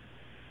with him,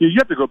 you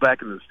have to go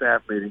back into the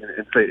staff meeting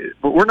and say,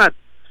 "But we're not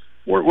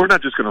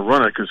just going to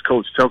run it because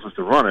Coach tells us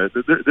to run it."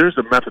 There's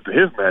a method to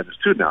his madness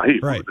too. Now,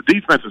 the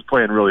defense is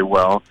playing really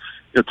well.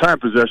 Time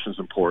possession is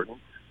important.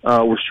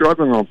 We're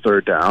struggling on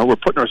third down. We're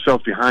putting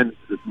ourselves behind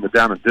the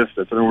down and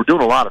distance, and we're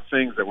doing a lot of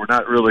things that we're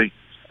not really.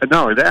 And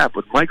not only that,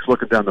 but Mike's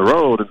looking down the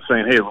road and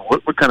saying, "Hey,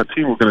 what kind of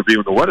team we're going to be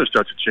when the weather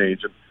starts to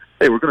change?" And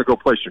hey, we're going to go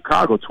play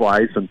Chicago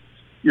twice, and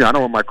I don't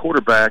want my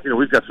quarterback.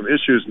 We've got some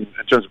issues in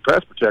terms of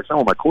pass protection. I don't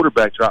want my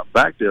quarterback dropping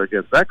back there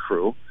against that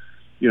crew.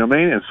 You know what I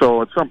mean? And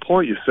so at some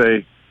point you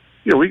say,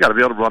 we got to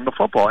be able to run the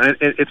football, and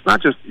it's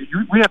not just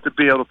we have to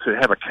be able to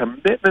have a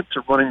commitment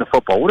to running the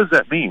football. What does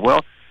that mean?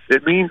 Well,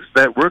 it means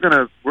that we're going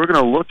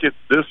to look at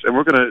this, and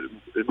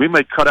we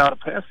may cut out a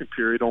passing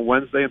period on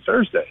Wednesday and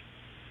Thursday.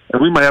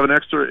 And we may have an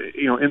extra,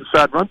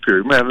 inside run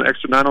period. We may have an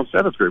extra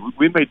 9-on-7 period.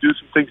 We may do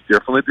some things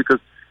differently because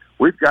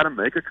we've got to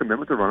make a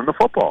commitment to running the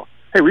football.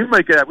 Hey, we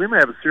may have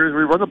a series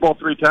where we run the ball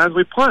 3 times,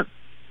 we punt,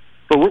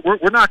 but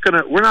we're not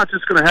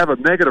just gonna have a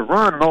negative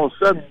run and all of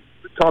a sudden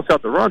toss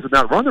out the runs and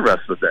not run the rest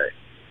of the day.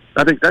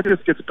 I think that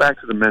just gets back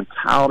to the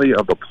mentality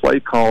of the play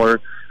caller,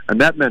 and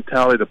that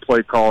mentality of the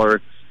play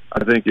caller,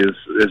 I think, is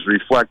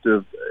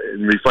reflective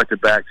and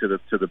reflected back to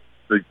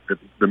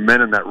the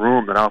men in that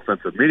room, that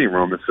offensive meeting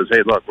room, that says,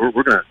 "Hey, look,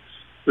 we're gonna.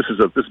 This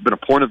has been a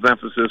point of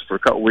emphasis for a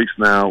couple weeks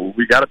now.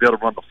 We got to be able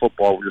to run the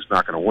football. We're just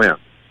not going to win."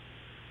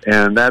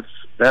 And that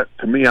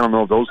to me, I don't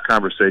know if those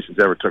conversations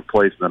ever took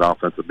place in that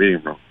offensive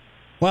meeting room.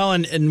 Well,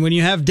 and when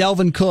you have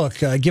Delvin Cook,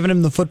 giving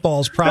him the football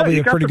is probably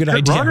a pretty good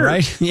idea, runners.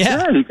 Right?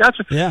 Yeah, you got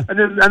you. Yeah. And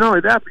then not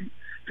only that, but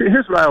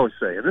here's what I always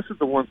say, and this is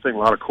the one thing a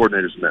lot of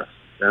coordinators miss,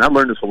 and I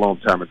learned this a long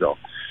time ago.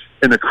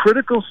 In a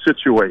critical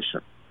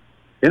situation,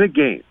 in a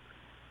game,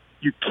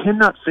 you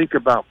cannot think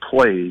about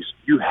plays.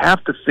 You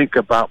have to think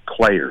about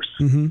players.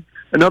 Mm-hmm.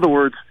 In other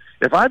words,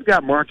 if I've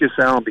got Marcus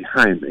Allen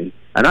behind me,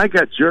 and I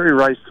got Jerry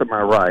Rice to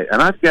my right,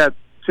 and I've got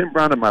Tim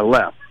Brown to my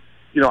left,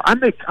 I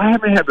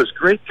may have this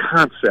great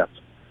concept,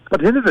 but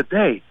at the end of the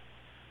day,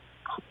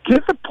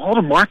 get the ball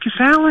to Marcus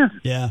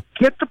Allen. Yeah.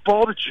 Get the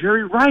ball to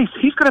Jerry Rice.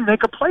 He's going to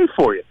make a play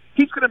for you.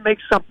 He's going to make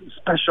something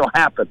special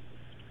happen.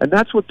 And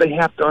that's what they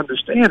have to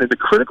understand. In a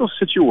critical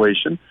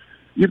situation,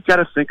 you've got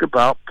to think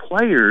about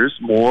players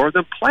more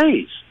than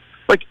plays.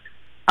 Like,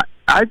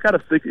 I've got to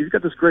think, you've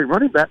got this great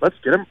running back. Let's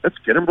get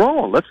him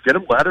rolling. Let's get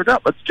him laddered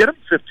up. Let's get him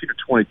 15 or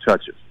 20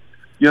 touches.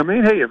 You know what I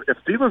mean? Hey, if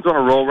Thielen's on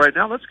a roll right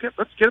now, let's get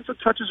him some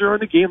touches early in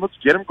the game. Let's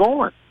get him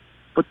going.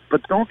 But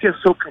don't get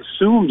so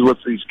consumed with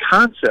these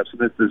concepts and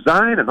this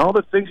design and all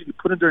the things you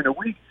put in during the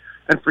week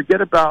and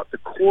forget about the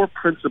core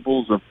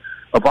principles of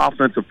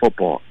offensive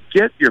football.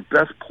 Get your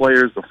best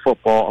players the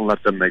football and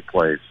let them make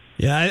plays.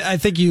 Yeah, I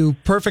think you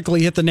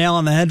perfectly hit the nail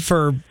on the head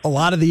for a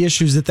lot of the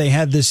issues that they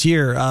had this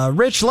year.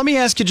 Rich, let me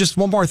ask you just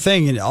one more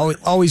thing, and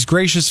always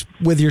gracious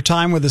with your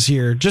time with us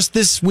here. Just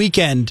this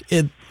weekend,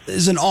 it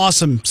is an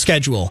awesome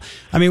schedule.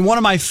 I mean, one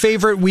of my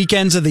favorite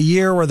weekends of the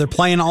year where they're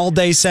playing all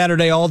day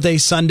Saturday, all day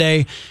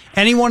Sunday.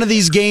 Any one of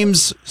these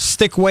games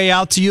stick way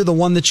out to you, the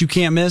one that you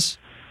can't miss?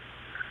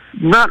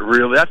 Not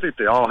really. I think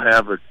they all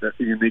have a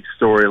unique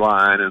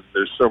storyline, and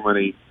there's so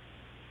many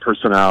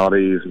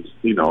personalities. And,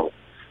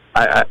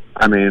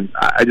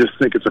 I just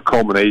think it's a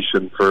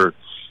culmination for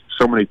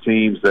so many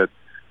teams that,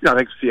 I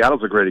think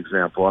Seattle's a great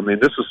example. I mean,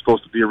 this is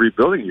supposed to be a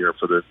rebuilding year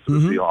for the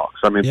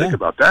Seahawks. I mean, think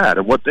about that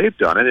and what they've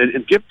done.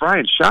 And give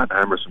Brian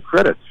Schottenheimer some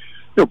credit.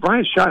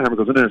 Brian Schottenheimer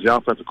goes in there as the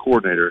offensive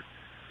coordinator,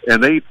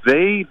 and they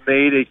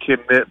made a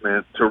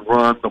commitment to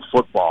run the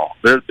football.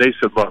 They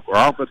said, look,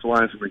 our offensive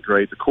line has been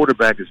great. The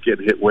quarterback is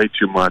getting hit way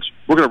too much.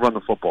 We're going to run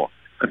the football.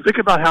 And think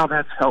about how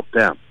that's helped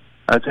them.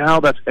 That's how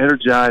that's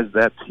energized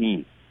that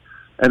team.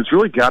 And it's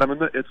really got them in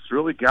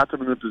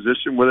the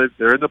position where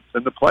they're in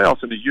the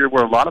playoffs in a year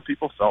where a lot of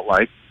people felt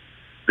like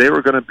they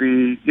were going to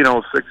be,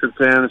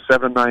 6-10,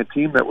 7-9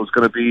 team that was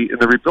going to be in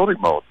the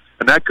rebuilding mode.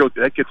 And that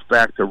gets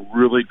back to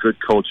really good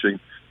coaching.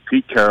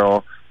 Pete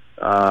Carroll,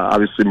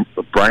 obviously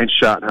Brian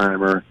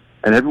Schottenheimer,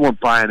 and everyone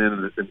buying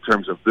in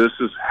terms of this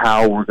is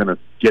how we're going to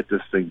get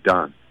this thing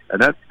done.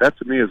 And that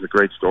to me is a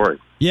great story.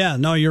 Yeah,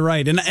 no, you're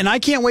right. And I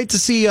can't wait to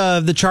see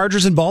the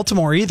Chargers in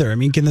Baltimore either. I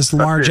mean, can this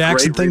Lamar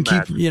Jackson thing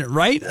keep,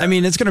 right? Yeah. I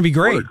mean, it's going to be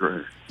great.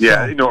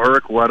 Yeah,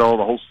 Eric Weddle,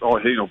 the whole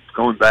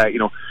going back,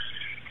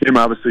 him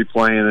obviously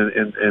playing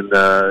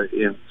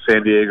in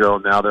San Diego,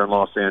 now they're in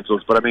Los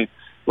Angeles. But I mean,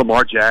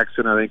 Lamar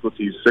Jackson, I think with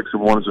these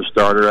 6-1 as a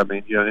starter, I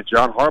mean, and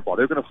John Harbaugh,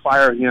 they're going to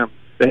fire him.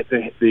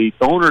 The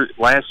owner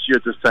last year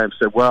at this time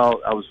said,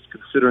 well, I was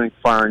considering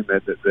firing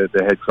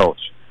the head coach.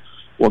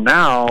 Well,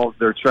 now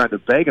they're trying to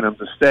begging him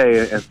to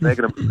stay and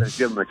begging him to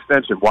give him an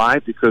extension. Why?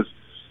 Because,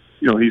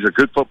 he's a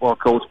good football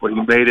coach, but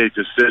he made a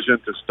decision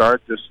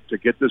to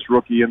get this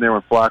rookie in there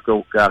when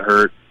Flacco got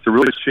hurt, to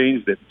really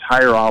change the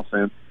entire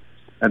offense.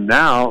 And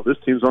now this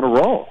team's on a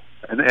roll.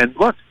 And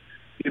look,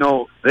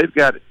 they've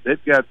got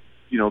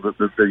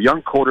the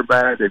young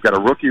quarterback, they've got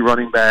a rookie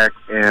running back,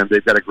 and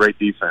they've got a great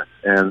defense.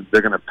 And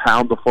they're going to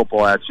pound the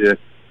football at you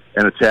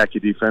and attack you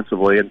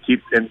defensively and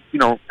keep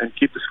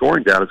the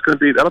scoring down.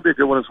 That'll be a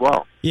good one as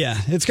well. Yeah,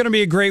 it's going to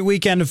be a great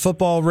weekend of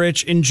football,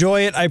 Rich.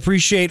 Enjoy it. I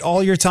appreciate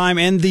all your time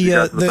and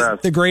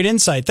the great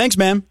insight. Thanks,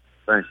 man.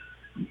 Thanks.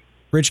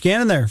 Rich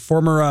Gannon there,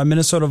 former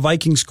Minnesota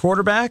Vikings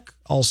quarterback,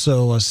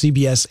 also a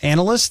CBS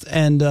analyst,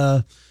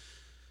 and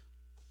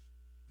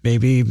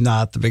maybe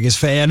not the biggest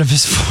fan of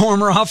his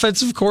former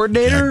offensive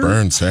coordinator.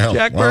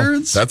 Jack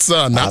Burns. That's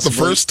not the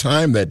first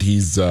time that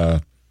he's...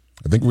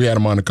 I think we had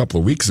him on a couple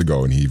of weeks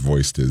ago, and he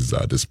voiced his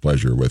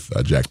displeasure with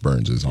Jack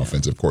Burns, his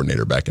offensive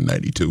coordinator back in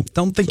 '92.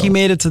 Don't think he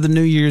made it to the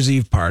New Year's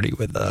Eve party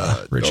with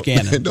Rich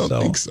Gannon. I don't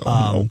think so.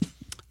 No.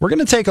 We're going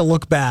to take a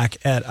look back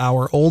at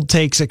our old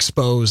takes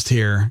exposed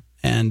here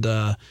and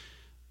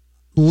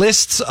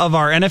lists of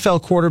our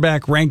NFL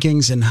quarterback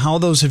rankings and how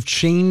those have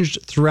changed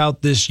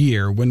throughout this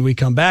year. When we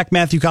come back,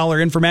 Matthew Collar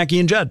in for Mackey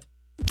and Judd.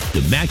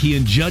 The Mackey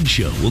and Judd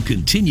Show will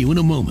continue in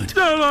a moment.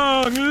 So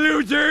long,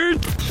 losers!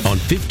 On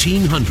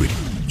 1500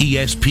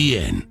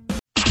 ESPN.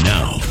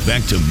 Now,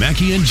 back to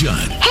Mackey and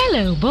Judd.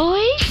 Hello,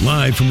 boys.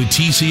 Live from the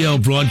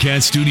TCL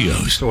broadcast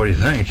studios. So what do you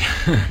think?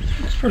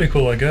 It's pretty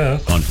cool, I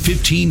guess. On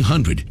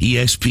 1500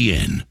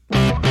 ESPN.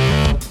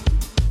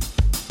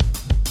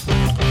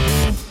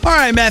 All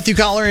right, Matthew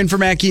Collar in for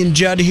Mackey and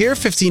Judd here,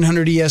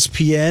 1500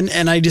 ESPN.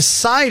 And I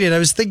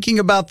was thinking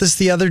about this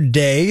the other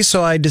day,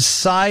 so I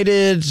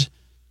decided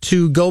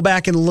to go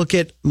back and look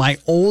at my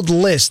old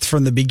list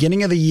from the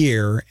beginning of the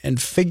year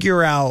and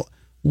figure out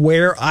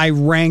where I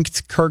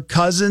ranked Kirk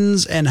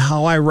Cousins and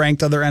how I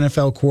ranked other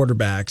NFL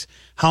quarterbacks,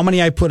 how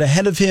many I put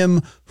ahead of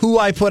him, who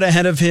I put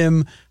ahead of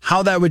him,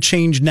 how that would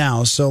change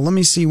now. So let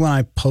me see when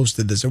I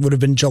posted this. It would have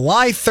been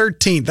July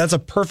 13th. That's a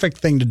perfect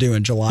thing to do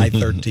in July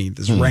 13th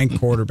is rank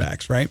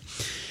quarterbacks, right?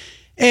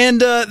 And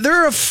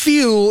there are a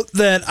few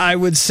that I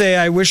would say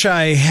I wish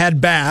I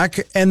had back,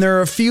 and there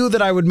are a few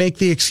that I would make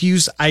the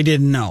excuse I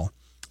didn't know.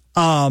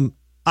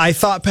 I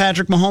thought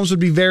Patrick Mahomes would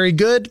be very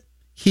good.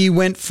 He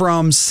went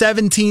from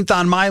 17th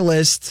on my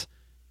list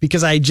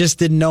because I just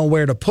didn't know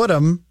where to put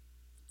him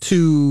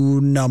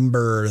to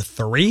number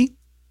 3.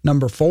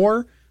 Number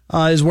 4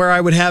 is where I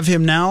would have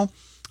him now.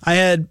 I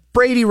had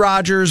Brady,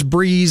 Rodgers,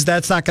 Breeze.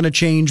 That's not going to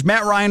change.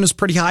 Matt Ryan was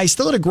pretty high.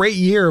 Still had a great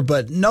year,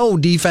 but no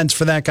defense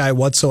for that guy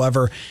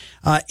whatsoever.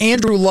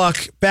 Andrew Luck,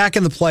 back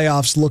in the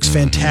playoffs, looks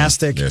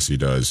fantastic. Yes, he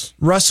does.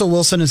 Russell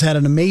Wilson has had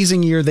an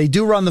amazing year. They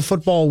do run the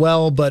football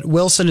well, but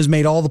Wilson has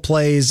made all the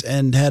plays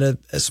and had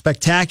a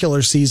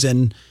spectacular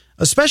season,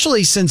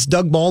 especially since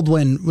Doug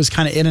Baldwin was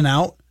kind of in and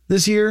out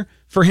this year.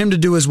 For him to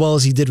do as well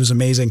as he did was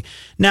amazing.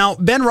 Now,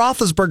 Ben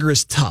Roethlisberger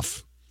is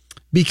tough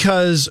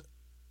because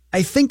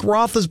I think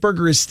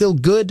Roethlisberger is still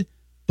good,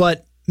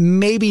 but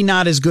maybe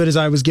not as good as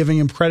I was giving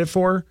him credit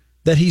for,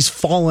 that he's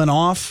fallen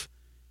off.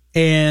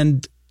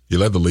 And he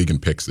led the league in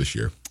picks this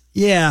year.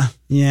 Yeah.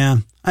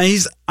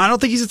 I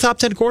don't think he's a top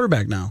 10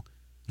 quarterback now.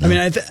 No.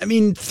 I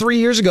mean, 3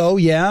 years ago,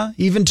 yeah,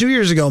 even 2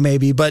 years ago,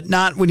 maybe, but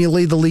not when you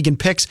lead the league in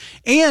picks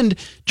and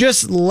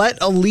just let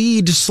a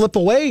lead slip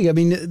away. I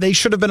mean, they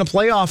should have been a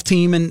playoff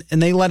team and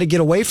they let it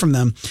get away from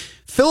them.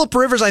 Phillip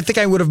Rivers, I think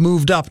I would have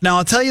moved up. Now,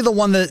 I'll tell you the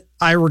one that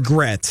I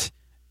regret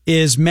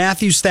is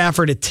Matthew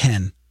Stafford at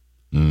 10.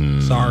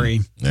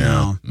 Sorry.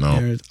 Yeah,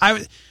 no.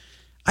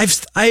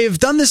 I have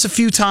done this a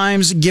few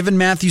times, given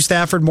Matthew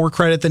Stafford more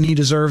credit than he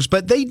deserves,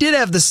 but they did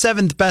have the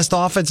 7th best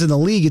offense in the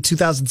league in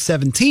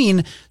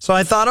 2017, so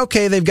I thought,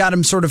 okay, they've got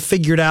him sort of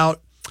figured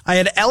out. I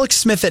had Alex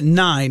Smith at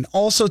 9,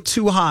 also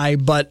too high,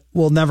 but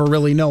we'll never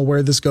really know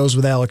where this goes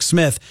with Alex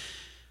Smith.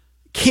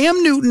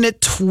 Cam Newton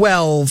at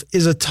 12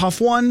 is a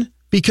tough one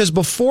because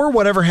before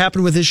whatever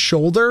happened with his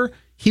shoulder,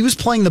 he was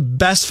playing the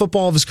best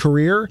football of his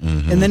career,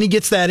 and then he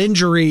gets that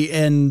injury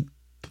and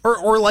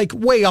or like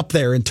way up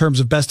there in terms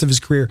of best of his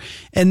career,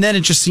 and then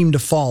it just seemed to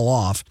fall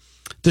off.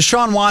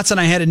 Deshaun Watson,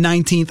 I had at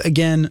 19th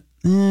again.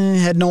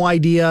 Had no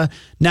idea.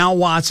 Now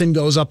Watson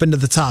goes up into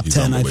the top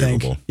 10, I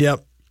think.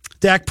 Yep.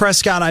 Dak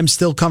Prescott, I'm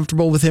still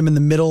comfortable with him in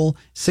the middle,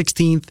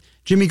 16th.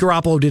 Jimmy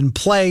Garoppolo didn't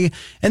play.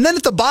 And then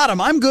at the bottom,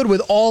 I'm good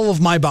with all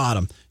of my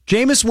bottom.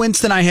 Jameis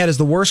Winston I had as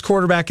the worst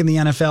quarterback in the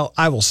NFL.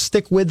 I will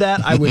stick with that.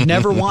 I would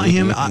never want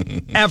him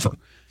ever.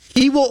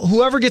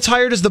 Whoever gets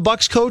hired as the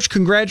Bucs coach,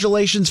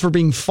 congratulations for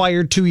being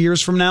fired 2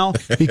 years from now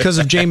because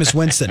of Jameis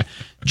Winston.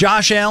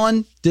 Josh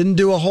Allen didn't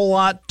do a whole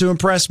lot to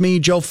impress me.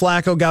 Joe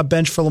Flacco got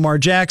benched for Lamar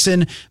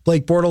Jackson.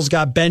 Blake Bortles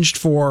got benched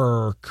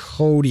for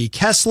Cody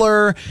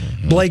Kessler.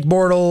 Blake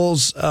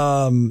Bortles,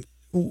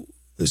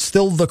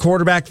 still the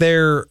quarterback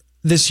there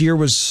this year,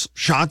 was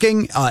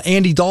shocking.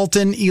 Andy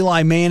Dalton,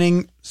 Eli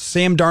Manning,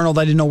 Sam Darnold,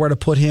 I didn't know where to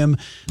put him.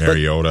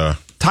 Mariota.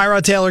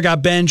 Tyrod Taylor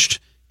got benched.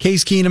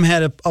 Case Keenum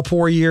had a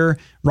poor year.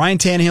 Ryan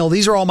Tannehill.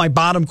 These are all my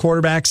bottom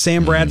quarterbacks.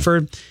 Sam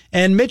Bradford.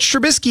 And Mitch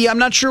Trubisky, I'm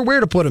not sure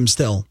where to put him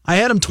still. I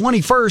had him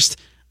 21st.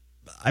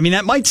 I mean,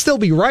 that might still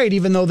be right,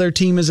 even though their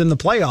team is in the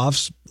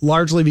playoffs,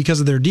 largely because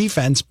of their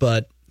defense,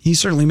 but he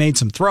certainly made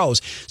some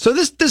throws. So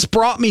this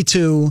brought me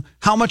to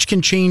how much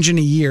can change in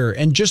a year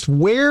and just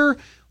where,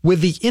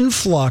 with the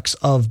influx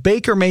of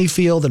Baker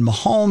Mayfield and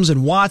Mahomes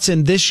and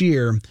Watson this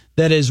year,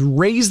 that has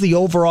raised the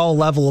overall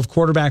level of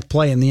quarterback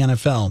play in the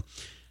NFL.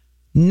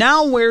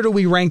 Now, where do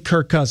we rank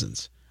Kirk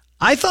Cousins?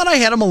 I thought I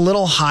had him a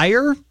little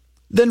higher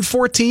than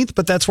 14th,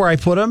 but that's where I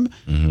put him.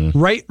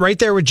 Right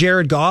there with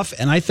Jared Goff,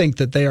 and I think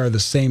that they are the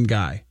same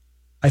guy.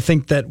 I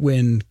think that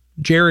when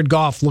Jared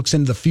Goff looks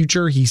into the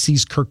future, he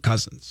sees Kirk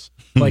Cousins.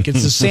 Like,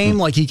 it's the same,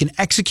 like he can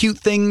execute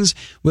things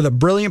with a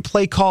brilliant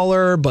play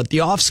caller, but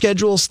the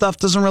off-schedule stuff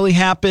doesn't really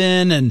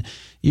happen, and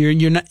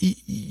you're not,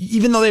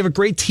 even though they have a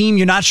great team,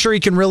 you're not sure he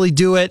can really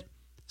do it.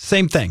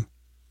 Same thing.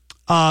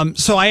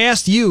 So I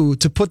asked you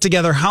to put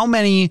together how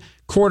many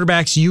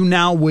quarterbacks you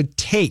now would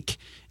take.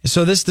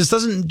 So this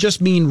doesn't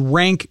just mean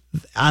rank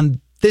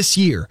on this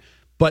year,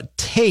 but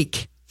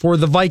take for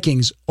the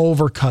Vikings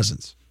over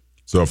Cousins.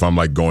 So if I'm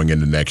like going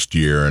into next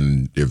year,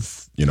 and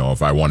if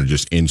I want to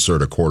just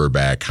insert a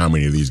quarterback, how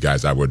many of these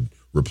guys I would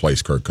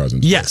replace Kirk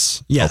Cousins with?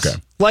 Yes.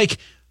 Okay. Like,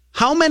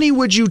 how many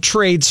would you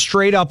trade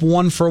straight up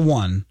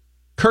 1-for-1?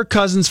 Kirk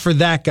Cousins for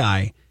that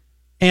guy.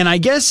 And I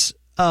guess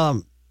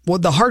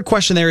the hard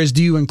question there is,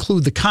 do you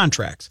include the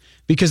contracts?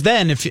 Because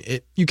then if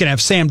you can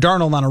have Sam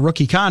Darnold on a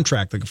rookie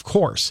contract, like, of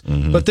course.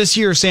 But this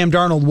year, Sam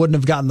Darnold wouldn't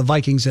have gotten the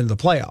Vikings into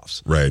the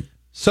playoffs. Right.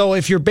 So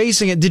if you're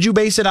basing it, did you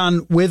base it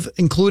on with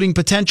including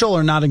potential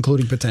or not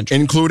including potential?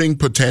 Including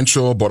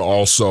potential, but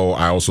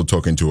I also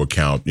took into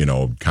account,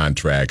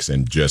 contracts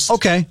and just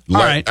okay.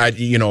 All right.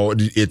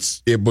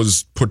 It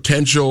was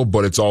potential,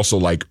 but it's also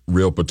like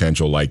real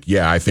potential. Like,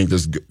 yeah, I think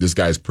this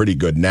guy's pretty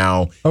good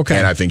now. Okay.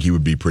 And I think he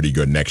would be pretty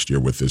good next year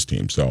with this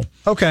team. So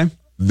okay.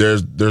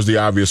 There's the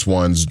obvious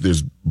ones.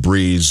 There's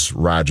Breeze,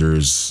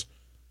 Rodgers,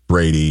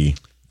 Brady.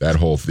 That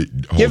whole deal.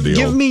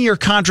 Give me your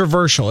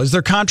controversial. Is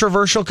there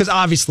controversial? Because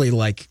obviously,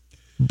 like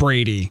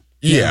Brady.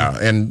 Yeah,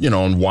 and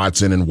and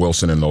Watson and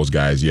Wilson and those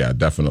guys. Yeah,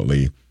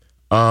 definitely.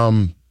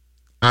 I'm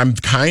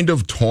kind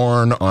of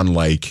torn on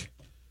like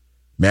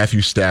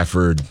Matthew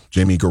Stafford,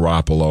 Jimmy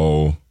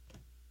Garoppolo.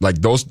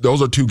 Like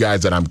those are two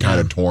guys that I'm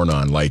kind of torn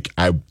on. Like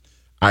I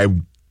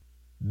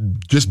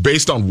just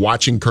based on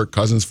watching Kirk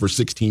Cousins for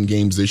 16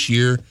 games this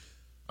year,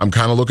 I'm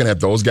kind of looking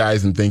at those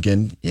guys and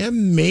thinking, yeah,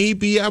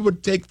 maybe I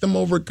would take them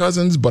over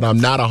Cousins, but I'm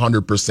not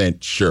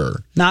 100%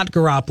 sure. Not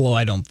Garoppolo,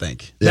 I don't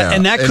think. Yeah.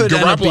 And that could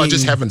end up Garoppolo, being, I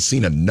just haven't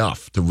seen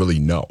enough to really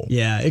know.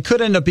 Yeah, it could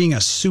end up being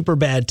a super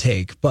bad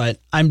take, but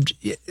I'm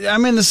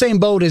in the same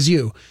boat as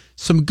you.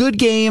 Some good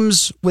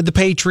games with the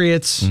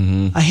Patriots,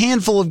 a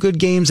handful of good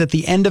games at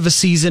the end of a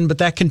season, but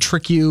that can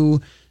trick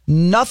you.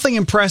 Nothing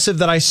impressive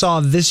that I saw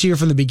this year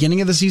from the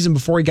beginning of the season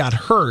before he got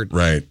hurt.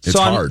 Right. It's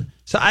hard.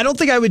 So I don't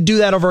think I would do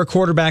that over a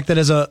quarterback that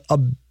has a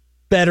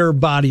better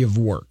body of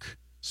work.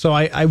 So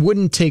I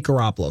wouldn't take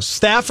Garoppolo.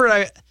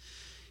 Stafford,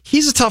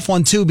 he's a tough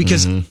one too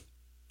because,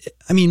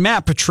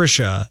 Matt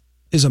Patricia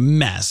is a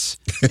mess.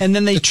 And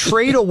then they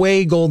trade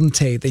away Golden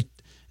Tate.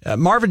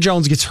 Marvin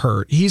Jones gets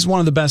hurt. He's one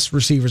of the best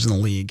receivers in the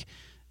league.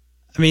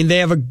 I mean, they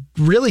have a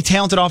really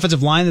talented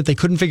offensive line that they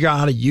couldn't figure out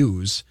how to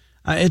use.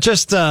 It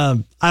just,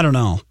 I don't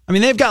know. I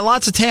mean, they've got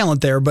lots of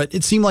talent there, but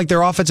it seemed like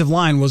their offensive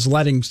line was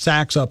letting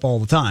sacks up all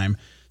the time.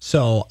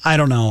 So I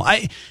don't know.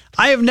 I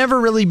have never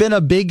really been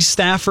a big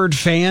Stafford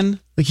fan.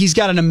 Like, he's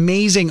got an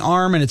amazing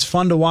arm and it's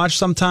fun to watch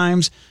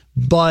sometimes,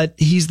 but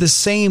he's the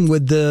same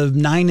with the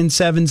 9-7,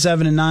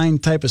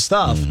 7-9 type of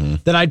stuff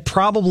that I'd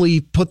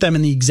probably put them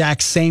in the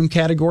exact same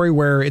category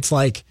where it's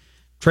like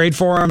trade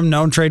for him,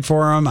 don't trade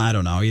for him. I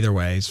don't know. Either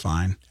way, it's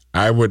fine.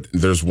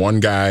 There's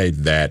one guy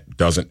that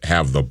doesn't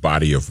have the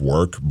body of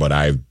work, but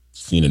I've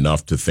seen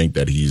enough to think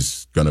that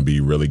he's going to be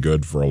really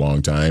good for a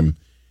long time.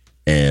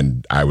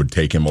 and I would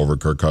take him over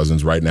Kirk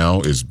Cousins right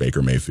now, is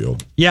Baker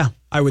Mayfield. Yeah,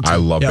 I would too. I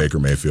love Baker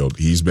Mayfield.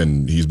 He's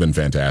been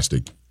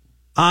fantastic.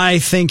 I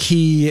think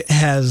he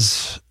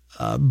has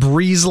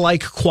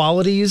Breeze-like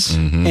qualities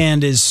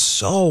and is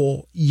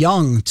so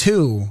young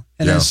too,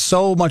 and has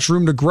so much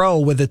room to grow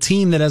with a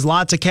team that has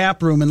lots of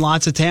cap room and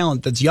lots of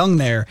talent that's young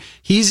there.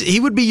 He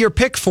would be your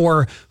pick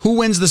for who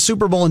wins the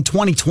Super Bowl in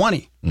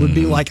 2020. Would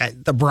be like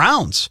the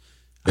Browns.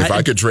 If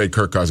I could trade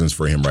Kirk Cousins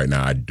for him right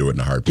now, I'd do it in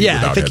a heartbeat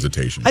without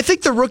hesitation. I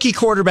think the rookie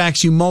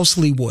quarterbacks you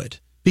mostly would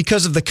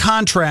because of the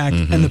contract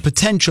and the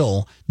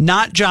potential,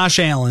 not Josh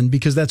Allen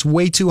because that's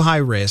way too high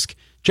risk.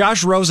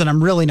 Josh Rosen,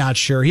 I'm really not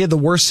sure. He had the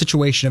worst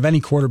situation of any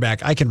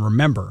quarterback I can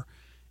remember.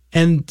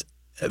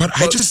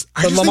 But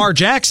Lamar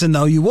Jackson,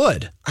 though, you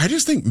would. I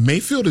just think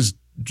Mayfield is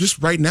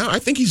just right now, I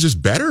think he's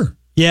just better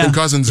than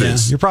Cousins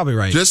is. You're probably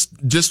right.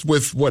 Just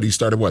with he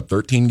started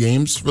 13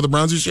 games for the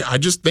Browns this year? I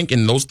just think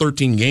in those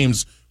 13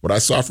 games, what I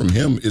saw from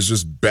him is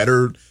just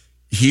better.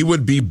 He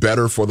would be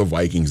better for the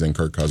Vikings than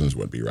Kirk Cousins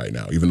would be right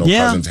now, even though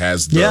Cousins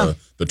has the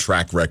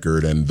track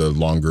record and the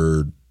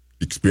longer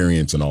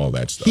experience and all of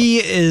that stuff.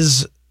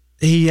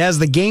 He has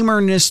the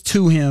gamerness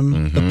to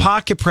him, the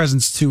pocket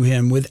presence to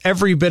him with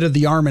every bit of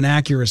the arm and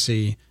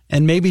accuracy,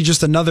 and maybe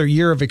just another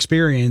year of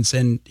experience,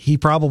 and he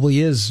probably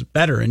is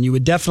better. And you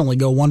would definitely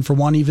go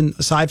 1-for-1, even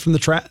aside from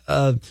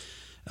the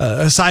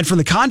aside from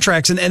the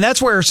contracts. And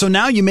that's where, so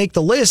now you make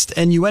the list,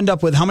 and you end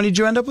up with, how many did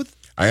you end up with?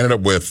 I ended up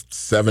with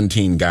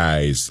 17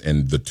 guys,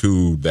 and the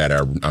two that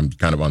I'm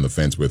kind of on the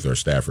fence with are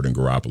Stafford and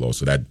Garoppolo,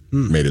 so that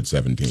made it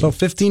 17. So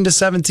 15 to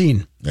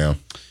 17. Yeah.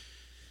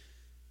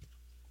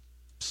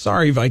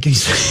 Sorry,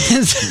 Vikings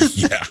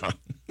fans.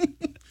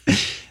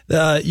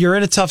 You're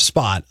in a tough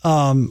spot.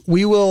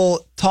 We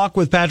will talk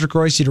with Patrick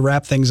Royce to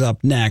wrap things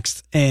up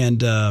next.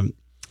 And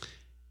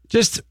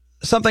just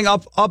something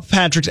up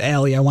Patrick's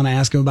alley I want to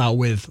ask him about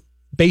with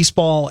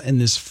baseball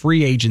and this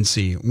free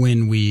agency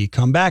when we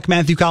come back.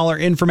 Matthew Collar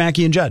in for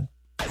Mackey and Judd.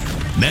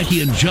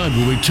 Mackey and Judd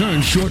will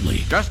return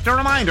shortly. Just a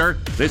reminder,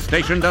 this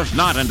station does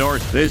not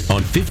endorse this.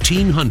 On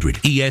 1500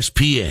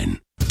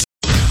 ESPN.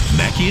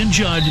 Mackey and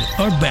Judd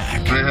are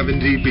back. I have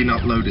indeed been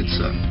uploaded,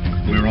 sir.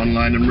 We're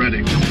online and ready.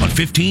 On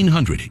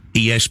 1500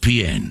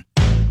 ESPN.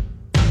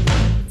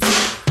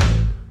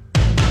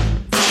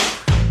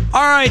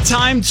 All right,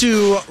 time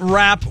to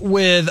wrap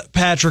with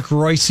Patrick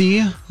Royce,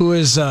 who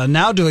is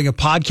now doing a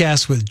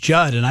podcast with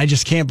Judd, and I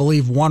just can't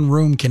believe one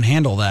room can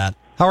handle that.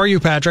 How are you,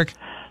 Patrick?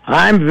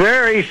 I'm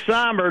very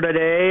somber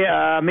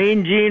today.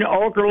 Mean Gene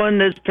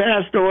Okerlund has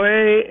passed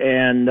away,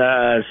 and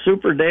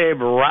Super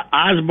Dave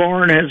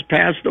Osborne has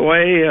passed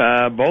away,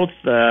 both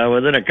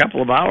within a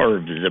couple of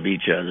hours of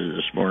each other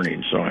this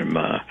morning. So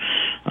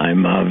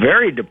I'm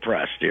very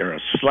depressed here.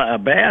 A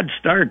bad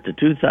start to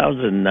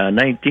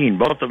 2019.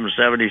 Both of them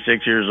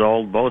 76 years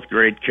old, both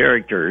great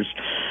characters.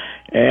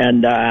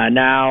 And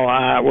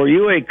now, were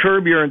you a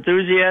Curb Your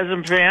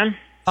Enthusiasm fan?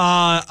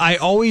 I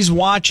always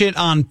watch it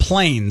on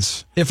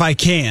planes if I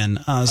can.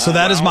 So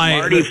that is my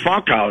Marty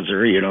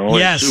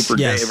Funkhauser, Super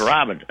Dave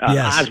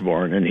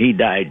Osborne, and he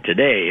died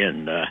today.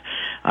 And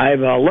I've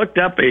looked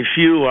up a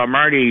few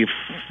Marty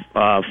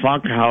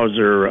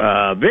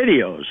Funkhauser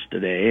videos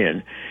today,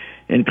 and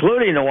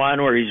including the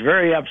one where he's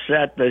very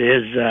upset that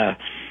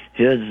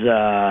his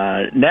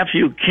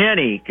nephew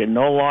Kenny can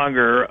no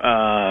longer,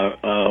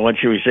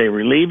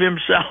 relieve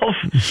himself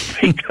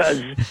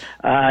because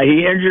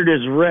he injured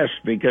his wrist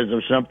because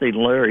of something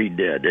Larry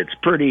did. It's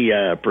pretty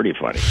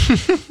funny.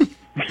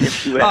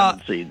 If you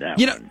haven't seen that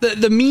one.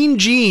 The Mean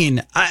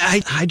Gene,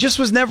 I just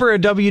was never a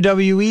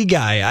WWE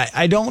guy.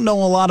 I don't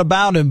know a lot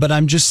about him, but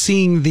I'm just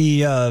seeing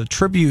the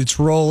tributes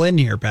roll in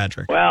here,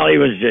 Patrick. Well, he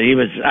was a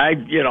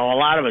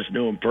lot of us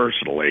knew him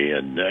personally,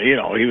 and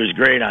he was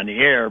great on the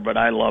air, but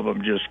I love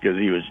him just because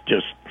he was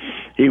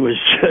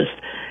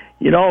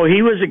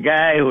a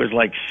guy who was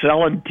like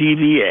selling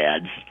TV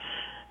ads,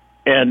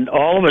 and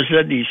all of a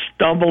sudden he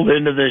stumbled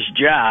into this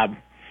job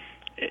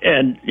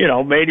and,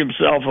 made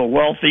himself a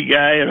wealthy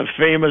guy and a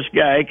famous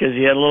guy because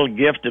he had a little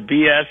gift of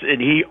BS,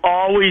 and he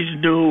always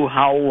knew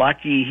how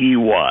lucky he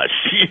was.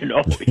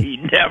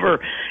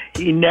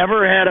 He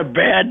never had a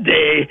bad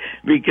day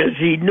because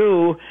he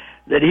knew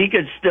that he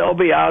could still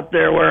be out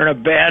there wearing a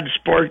bad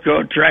sport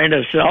coat trying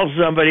to sell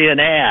somebody an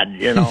ad,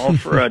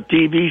 for a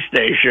TV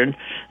station.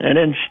 And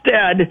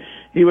instead,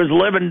 he was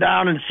living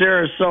down in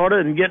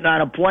Sarasota and getting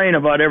on a plane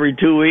about every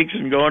 2 weeks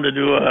and going to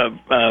do a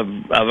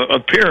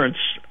appearance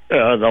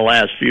the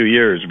last few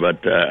years.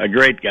 But a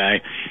great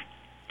guy.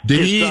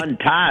 His son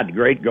Todd,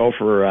 great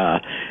gopher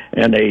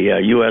and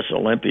a U.S.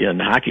 Olympian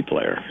hockey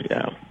player.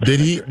 Yeah.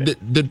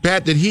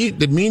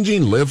 Did Mean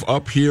Gene live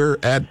up here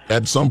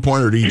at some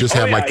point, or did he just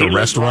have the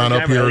restaurant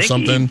up here or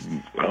something?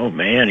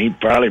 He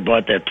probably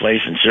bought that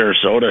place in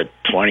Sarasota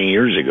 20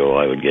 years ago,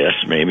 I would guess.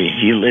 Maybe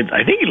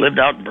I think he lived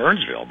out in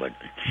Burnsville, but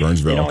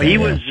Burnsville. He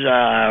was.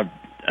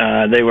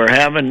 They were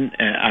having.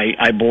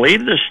 I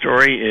believe the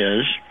story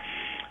is.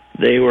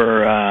 They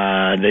were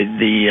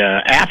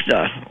the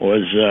AFTA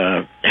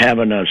was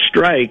having a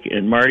strike,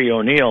 and Marty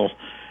O'Neill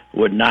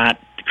would not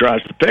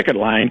across the picket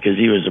line because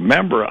he was a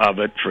member of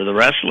it for the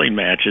wrestling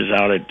matches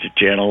out at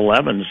Channel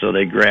 11. So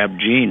they grabbed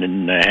Gene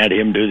and had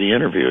him do the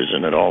interviews,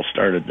 and it all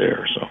started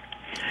there. So,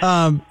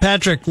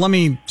 Patrick, let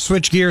me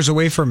switch gears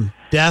away from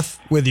death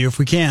with you if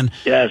we can.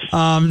 Yes.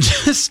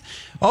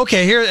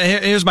 Okay,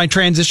 here's my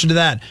transition to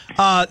that.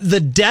 The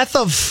death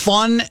of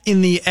fun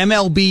in the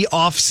MLB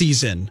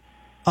offseason.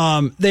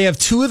 They have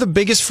two of the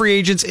biggest free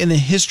agents in the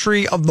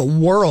history of the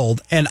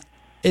world, and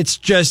it's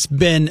just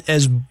been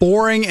as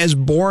boring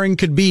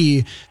could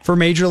be for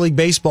Major League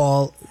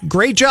Baseball.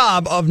 Great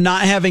job of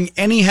not having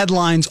any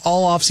headlines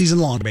all offseason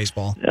long,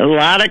 baseball. A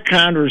lot of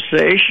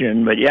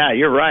conversation, but yeah,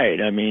 you're right.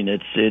 I mean,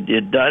 it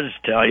does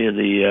tell you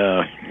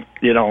the,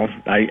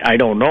 I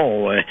don't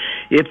know.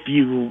 If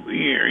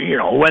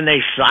when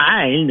they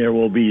sign, there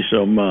will be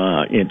some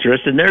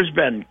interest, and there's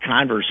been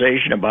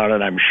conversation about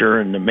it, I'm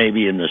sure,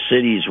 maybe in the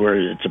cities where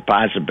it's a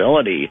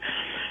possibility.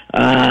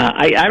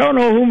 I don't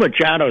know who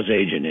Machado's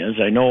agent is.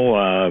 I know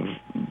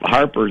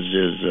Harper's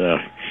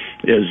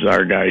is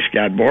our guy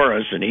Scott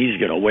Boras, and he's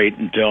going to wait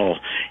until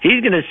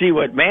he's going to see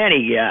what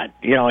Manny got.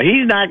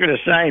 He's not going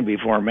to sign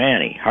before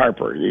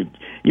Harper.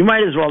 You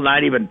might as well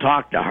not even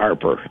talk to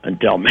Harper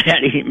until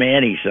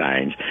Manny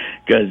signs,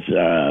 because this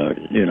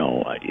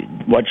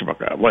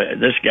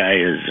guy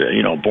is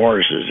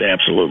Boras is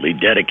absolutely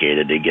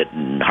dedicated to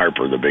getting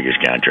Harper the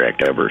biggest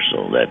contract ever.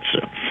 So that's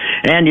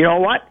and you know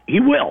what, he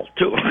will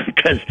too,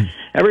 because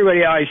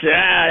everybody always says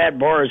that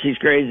Boras, he's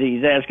crazy,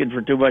 he's asking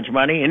for too much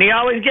money, and he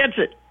always gets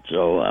it.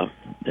 So,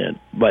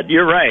 but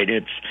you're right.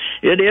 It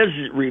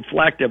is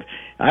reflective.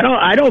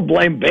 I don't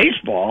blame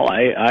baseball.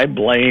 I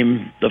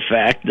blame the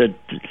fact that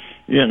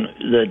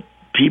that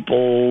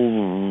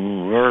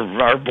people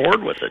are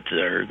bored with it.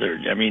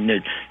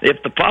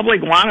 If the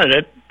public wanted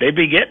it, they'd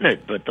be getting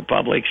it. But the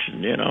public's,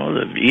 the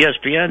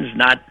ESPN's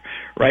not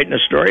writing a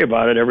story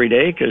about it every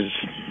day because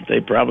they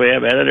probably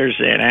have editors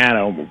saying,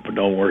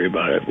 don't worry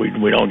about it.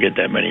 We don't get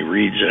that many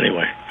reads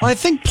anyway. Well, I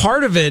think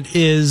part of it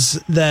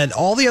is that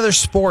all the other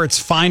sports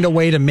find a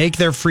way to make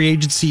their free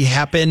agency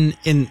happen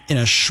in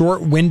a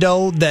short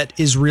window that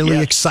is really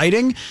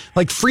exciting.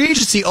 Like free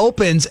agency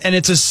opens and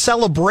it's a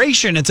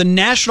celebration. It's a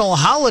national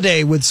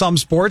holiday with some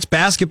sports.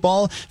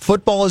 Basketball,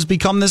 football has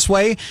become this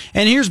way.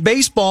 And here's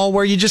baseball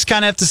where you just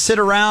kind of have to sit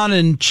around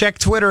and check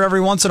Twitter every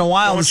once in a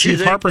while to see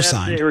if Harper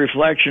signed. That's a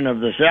reflection of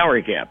the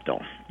salary cap,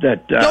 though.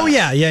 That the NFL,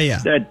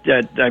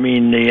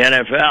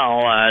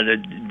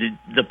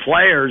 the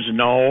players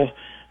know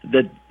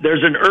that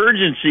there's an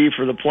urgency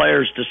for the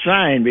players to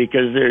sign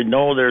because they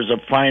know there's a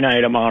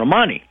finite amount of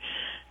money.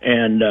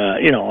 And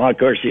of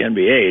course, the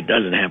NBA, it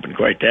doesn't happen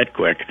quite that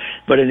quick.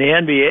 But in the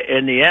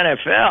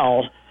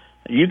NFL,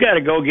 you got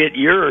to go get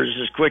yours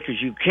as quick as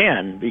you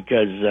can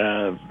because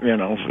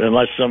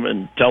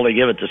until they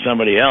give it to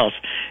somebody else.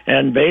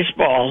 And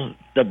baseball,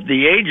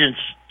 the agents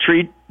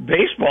treat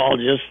baseball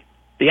just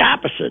the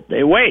opposite.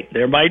 They wait.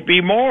 There might be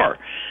more.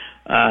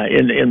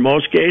 In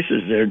most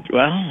cases,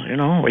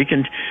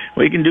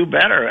 we can do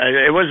better.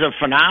 It was a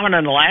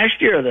phenomenon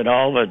last year that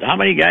how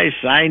many guys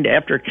signed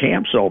after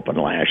camps opened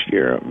last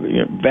year?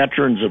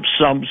 Veterans of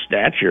some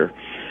stature.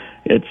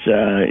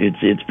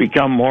 It's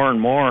become more and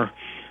more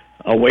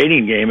a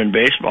waiting game in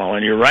baseball.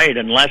 And you're right.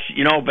 Unless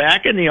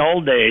back in the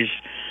old days,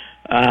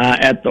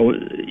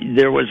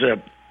 there was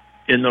a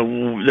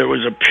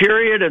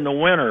period in the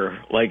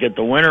winter, like at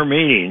the winter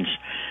meetings.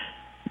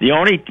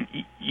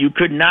 You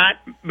could not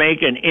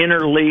make an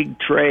interleague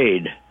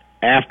trade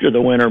after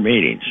the winter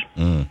meetings.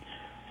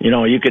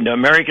 The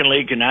American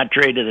League could not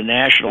trade to the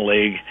National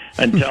League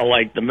until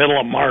like the middle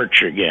of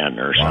March again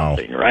or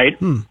something, right?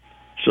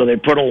 So they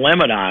put a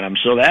limit on them.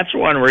 So that's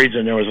one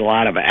reason there was a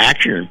lot of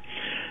action,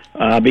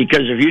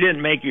 because if you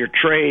didn't make your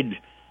trade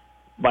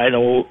by the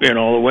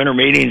winter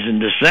meetings in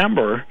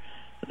December,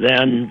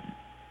 then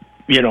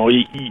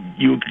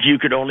you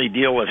could only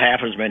deal with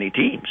half as many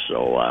teams.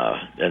 So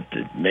that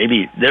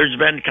maybe there's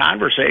been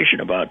conversation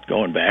about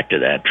going back to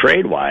that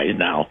trade-wise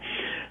now.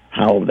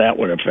 How that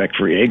would affect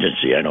free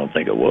agency, I don't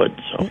think it would.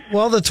 So.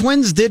 Well, the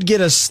Twins did get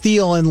a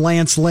steal in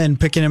Lance Lynn,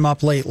 picking him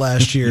up late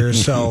last year.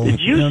 So did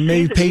you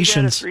maybe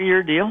patience. He got a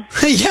 3-year deal?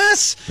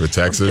 Yes. For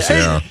Texas,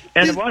 yeah.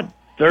 And what?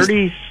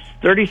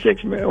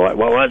 36 mil? What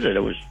was it?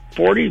 It was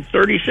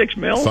 36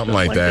 mil? Something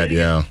like that,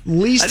 yeah.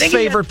 Least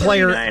favorite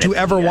player to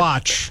ever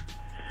watch.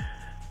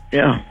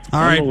 Yeah.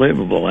 All right.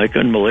 Unbelievable. I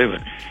couldn't believe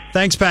it.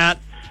 Thanks, Pat.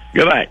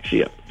 Goodbye. See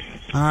ya.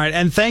 All right.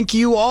 And thank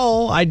you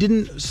all. I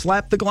didn't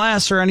slap the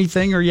glass or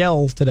anything or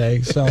yell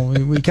today. So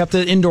we kept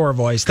it indoor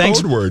voice.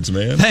 Thanks. Code words,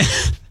 man.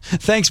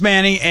 Thanks,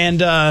 Manny. And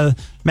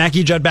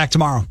Mackie Judd back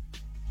tomorrow.